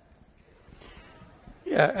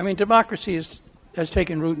 Yeah, I mean, democracy has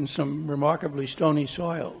taken root in some remarkably stony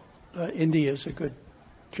soil. India is a good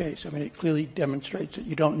case. I mean, it clearly demonstrates that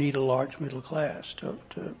you don't need a large middle class to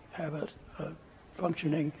have a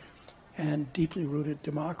functioning and deeply rooted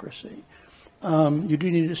democracy. You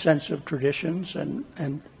do need a sense of traditions, and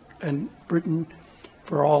Britain,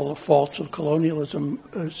 for all the faults of colonialism,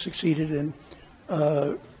 succeeded in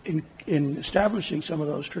establishing some of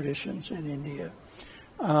those traditions in India.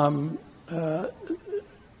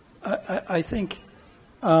 I think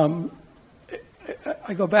I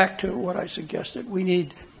go back to what I suggested. We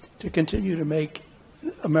need to continue to make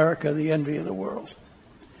America the envy of the world,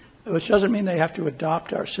 which doesn't mean they have to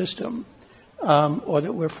adopt our system or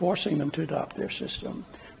that we're forcing them to adopt their system,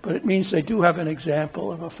 but it means they do have an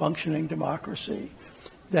example of a functioning democracy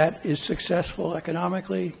that is successful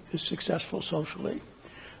economically, is successful socially,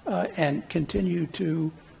 and continue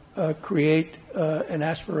to create an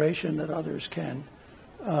aspiration that others can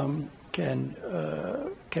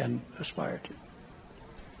aspire to.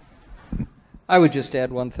 I would just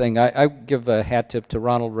add one thing. I give a hat tip to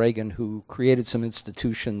Ronald Reagan, who created some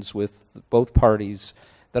institutions with both parties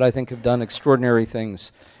that I think have done extraordinary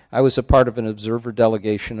things. I was a part of an observer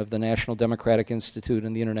delegation of the National Democratic Institute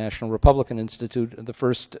and the International Republican Institute at the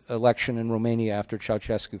first election in Romania after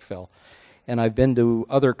Ceausescu fell. And I've been to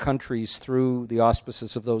other countries through the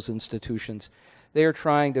auspices of those institutions. They are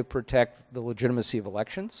trying to protect the legitimacy of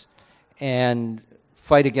elections and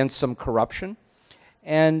fight against some corruption.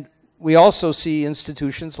 And we also see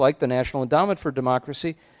institutions like the National Endowment for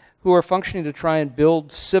Democracy who are functioning to try and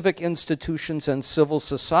build civic institutions and civil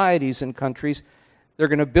societies in countries. They're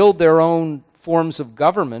going to build their own forms of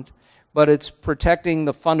government, but it's protecting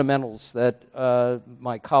the fundamentals that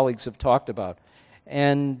my colleagues have talked about.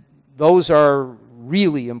 And those are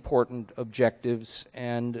really important objectives,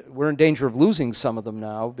 and we're in danger of losing some of them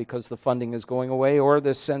now because the funding is going away, or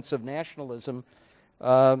this sense of nationalism.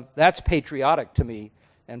 That's patriotic to me,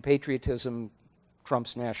 and patriotism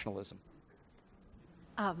trumps nationalism.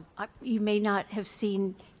 You may not have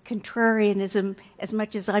seen contrarianism as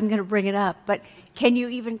much as I'm going to bring it up, but can you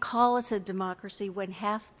even call us a democracy when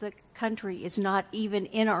half the country is not even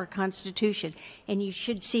in our Constitution? And you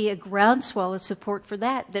should see a groundswell of support for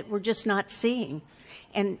that we're just not seeing.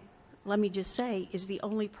 And let me just say, is the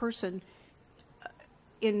only person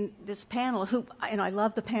in this panel who, and I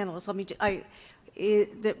love the panelists,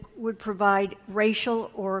 that would provide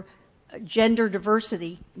racial or gender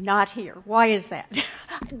diversity, not here. Why is that?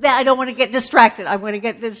 I don't want to get distracted. I want to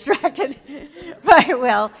get distracted. Right,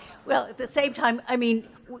 well, at the same time, I mean,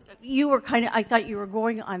 you were I thought you were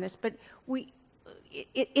going on this, but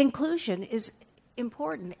inclusion is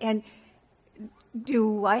important. And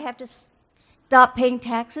do I have to stop paying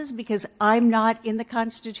taxes because I'm not in the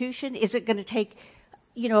Constitution? Is it going to take,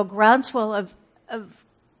 a groundswell of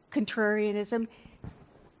contrarianism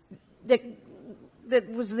that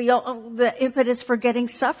was the impetus for getting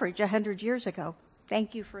suffrage 100 years ago?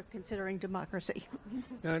 Thank you for considering democracy.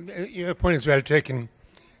 Your point is well taken,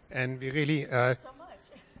 and we really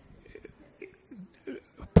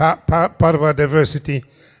part of our diversity,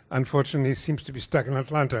 unfortunately, seems to be stuck in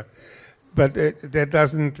Atlanta. But that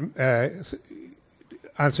doesn't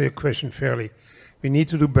answer your question fairly. We need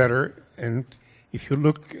to do better, and if you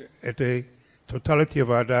look at the totality of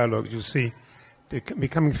our dialogue, you'll see they're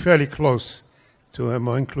becoming fairly close to a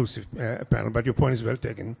more inclusive panel. But your point is well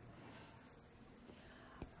taken.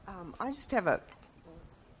 I just have a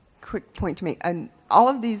quick point to make. And all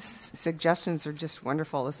of these suggestions are just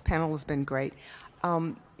wonderful. This panel has been great.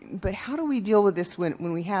 But how do we deal with this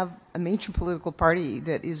when we have a major political party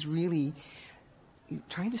that is really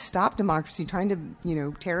trying to stop democracy, trying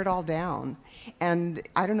to, tear it all down? And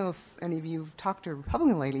I don't know if any of you have talked to a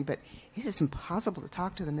Republican lately, but it is impossible to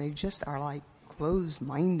talk to them. They just are like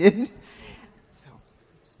closed-minded. So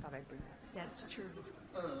I just thought I'd bring that. That's true.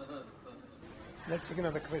 Let's take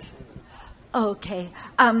another question. Okay.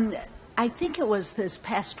 I think it was this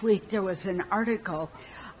past week there was an article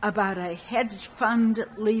about a hedge fund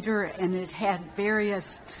leader, and it had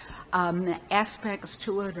various aspects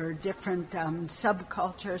to it, or different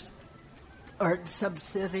subcultures or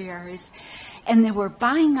subsidiaries, and they were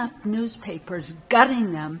buying up newspapers,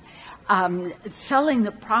 gutting them, selling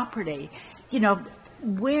the property.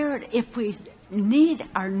 If we need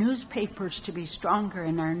our newspapers to be stronger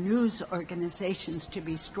and our news organizations to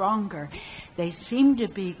be stronger, they seem to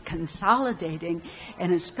be consolidating,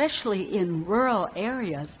 and especially in rural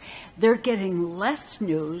areas, they're getting less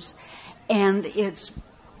news, and it's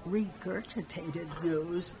regurgitated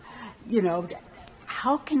news.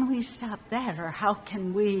 How can we stop that, or how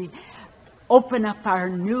can we open up our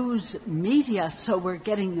news media so we're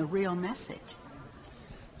getting the real message?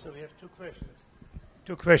 So we have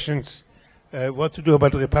two questions. What to do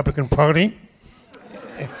about the Republican Party,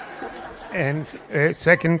 and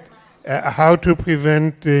second, how to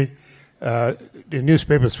prevent the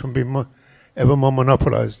newspapers from being ever more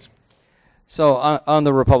monopolized. So on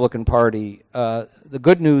the Republican Party, the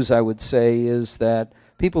good news, I would say, is that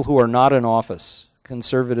people who are not in office,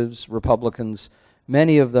 conservatives, Republicans,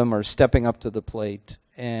 many of them are stepping up to the plate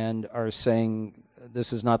and are saying,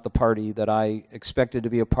 this is not the party that I expected to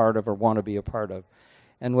be a part of or want to be a part of.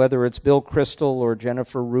 And whether it's Bill Kristol or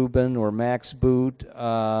Jennifer Rubin or Max Boot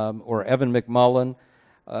or Evan McMullen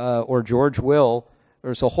or George Will,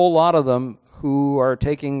 there's a whole lot of them who are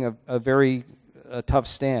taking a very tough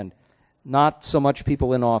stand. Not so much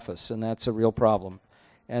people in office, and that's a real problem.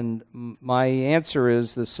 And my answer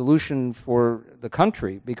is the solution for the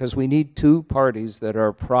country, because we need two parties that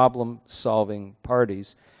are problem-solving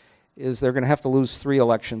parties, is they're going to have to lose 3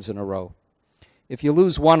 elections in a row. If you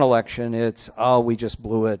lose 1 election, it's, we just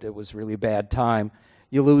blew it. It was really bad time.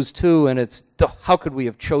 You lose 2, and it's, how could we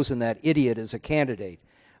have chosen that idiot as a candidate?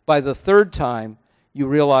 By the 3rd time, you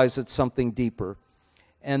realize it's something deeper.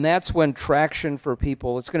 And that's when traction for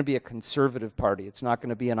people, it's going to be a conservative party. It's not going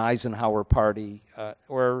to be an Eisenhower party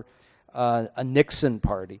or a Nixon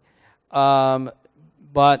party.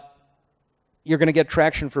 But you're going to get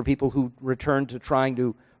traction for people who return to trying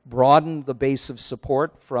to broaden the base of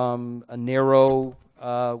support from a narrow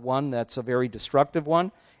one that's a very destructive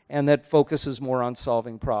one, and that focuses more on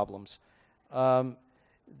solving problems.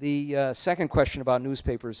 The second question about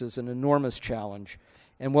newspapers is an enormous challenge.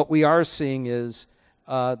 And what we are seeing is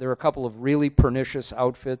there are a couple of really pernicious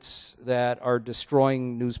outfits that are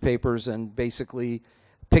destroying newspapers and basically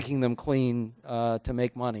picking them clean to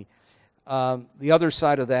make money. The other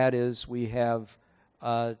side of that is we have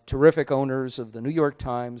terrific owners of the New York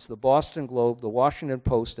Times, the Boston Globe, the Washington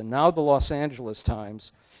Post, and now the Los Angeles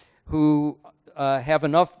Times, who have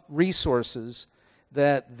enough resources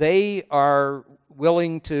that they are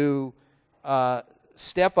willing to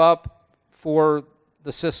step up for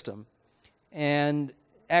the system, and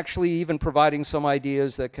actually even providing some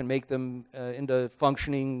ideas that can make them into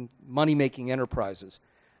functioning money-making enterprises.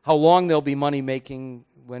 How long they'll be money-making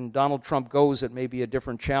when Donald Trump goes, it may be a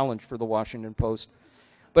different challenge for the Washington Post.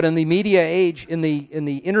 But in the media age, in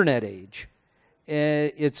the internet age,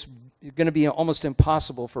 it's going to be almost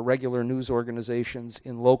impossible for regular news organizations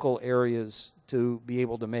in local areas to be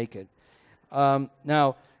able to make it.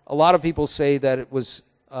 Now, a lot of people say that it was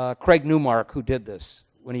Craig Newmark who did this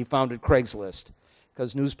when he founded Craigslist,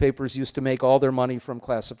 because newspapers used to make all their money from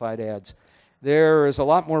classified ads. There is a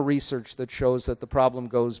lot more research that shows that the problem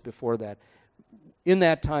goes before that. In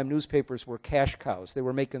that time, newspapers were cash cows. They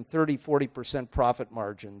were making 30, 40% profit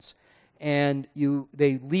margins. And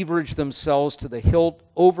they leveraged themselves to the hilt,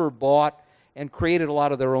 overbought, and created a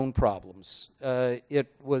lot of their own problems. And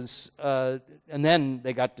then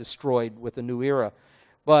they got destroyed with the new era.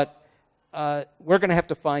 But we're going to have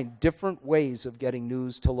to find different ways of getting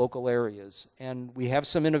news to local areas. And we have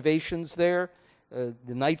some innovations there. The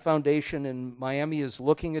Knight Foundation in Miami is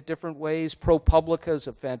looking at different ways. ProPublica is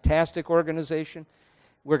a fantastic organization.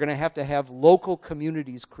 We're going to have local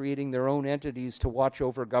communities creating their own entities to watch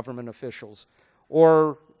over government officials.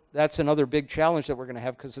 Or that's another big challenge that we're going to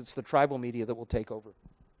have, because it's the tribal media that will take over.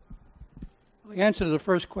 The answer to the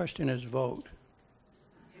first question is vote.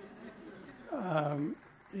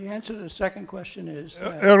 The answer to the second question is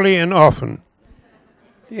early and often.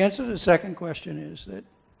 The answer to the second question is that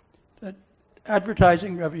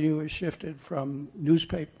advertising revenue is shifted from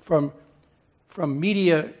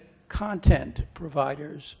media content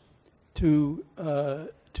providers to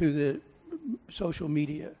the social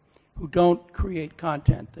media, who don't create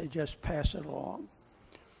content, they just pass it along.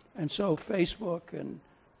 And so Facebook and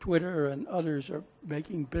Twitter and others are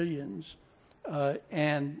making billions,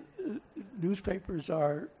 and newspapers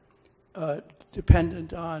are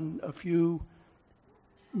dependent on a few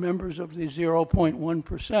members of the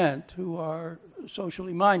 0.1% who are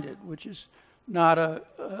socially minded, which is not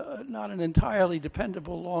an entirely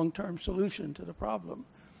dependable long-term solution to the problem.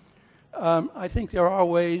 I think there are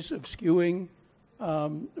ways of skewing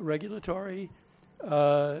regulatory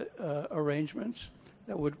arrangements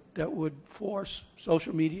that would force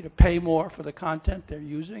social media to pay more for the content they're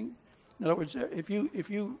using. In other words, if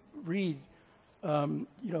you read,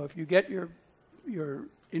 if you get your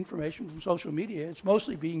information from social media, it's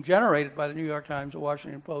mostly being generated by the New York Times or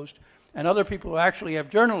Washington Post and other people who actually have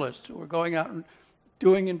journalists who are going out and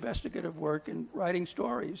doing investigative work and writing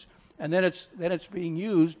stories, and then it's being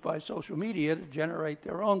used by social media to generate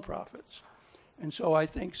their own profits. And so I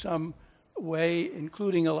think some way,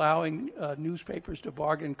 including allowing newspapers to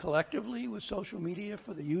bargain collectively with social media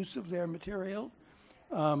for the use of their material,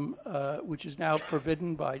 which is now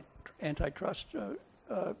forbidden by antitrust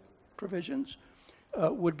provisions,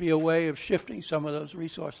 would be a way of shifting some of those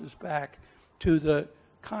resources back to the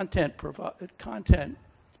content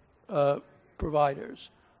providers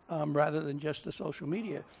rather than just the social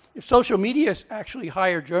media. If social media actually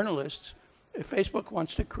hire journalists, if Facebook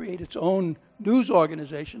wants to create its own news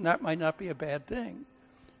organization, that might not be a bad thing,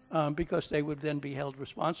 because they would then be held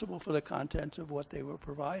responsible for the content of what they were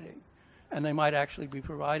providing, and they might actually be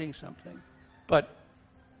providing something. But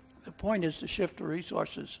the point is to shift the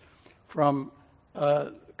resources from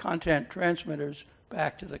content transmitters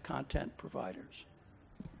back to the content providers.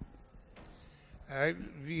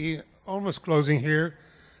 We almost closing here.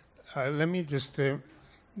 Let me just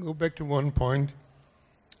go back to one point,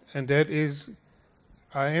 and that is,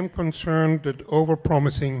 I am concerned that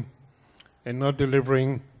overpromising and not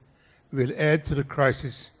delivering will add to the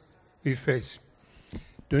crisis we face.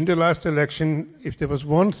 During the last election, if there was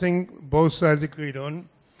one thing both sides agreed on,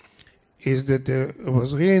 is that there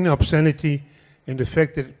was really an obscenity in the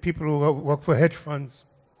fact that people who work for hedge funds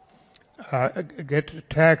get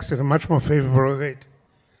taxed at a much more favorable rate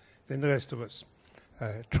than the rest of us.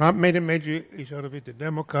 Trump made a major issue out of it, the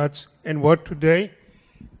Democrats, and what today?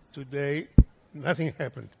 Today, nothing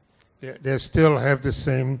happened. They still have the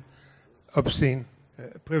same obscene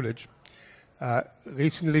privilege.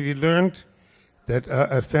 Recently we learned that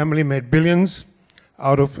a family made billions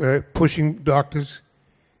out of pushing doctors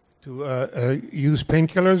to use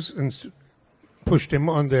painkillers and push them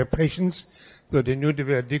on their patients, so they knew they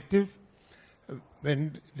were addictive.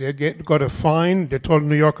 When they got a fine, they told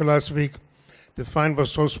New Yorker last week the fine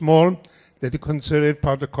was so small that they considered it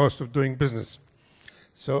part of the cost of doing business.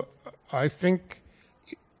 So I think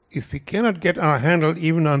if we cannot get our handle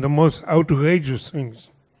even on the most outrageous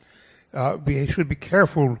things, we should be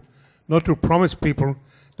careful not to promise people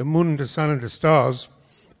the moon and the sun and the stars,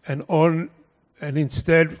 and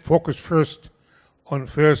instead focus first on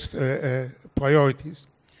priorities.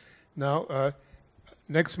 Now,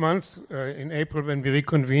 next month, in April, when we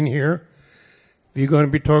reconvene here, we're going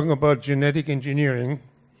to be talking about genetic engineering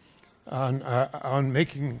on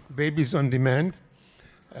making babies on demand,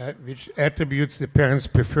 which attributes the parents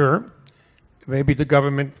prefer, maybe the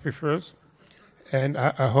government prefers. And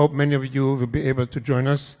I hope many of you will be able to join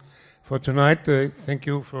us for tonight. Thank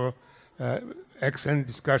you for excellent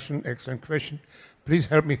discussion, excellent question. Please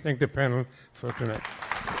help me thank the panel for tonight.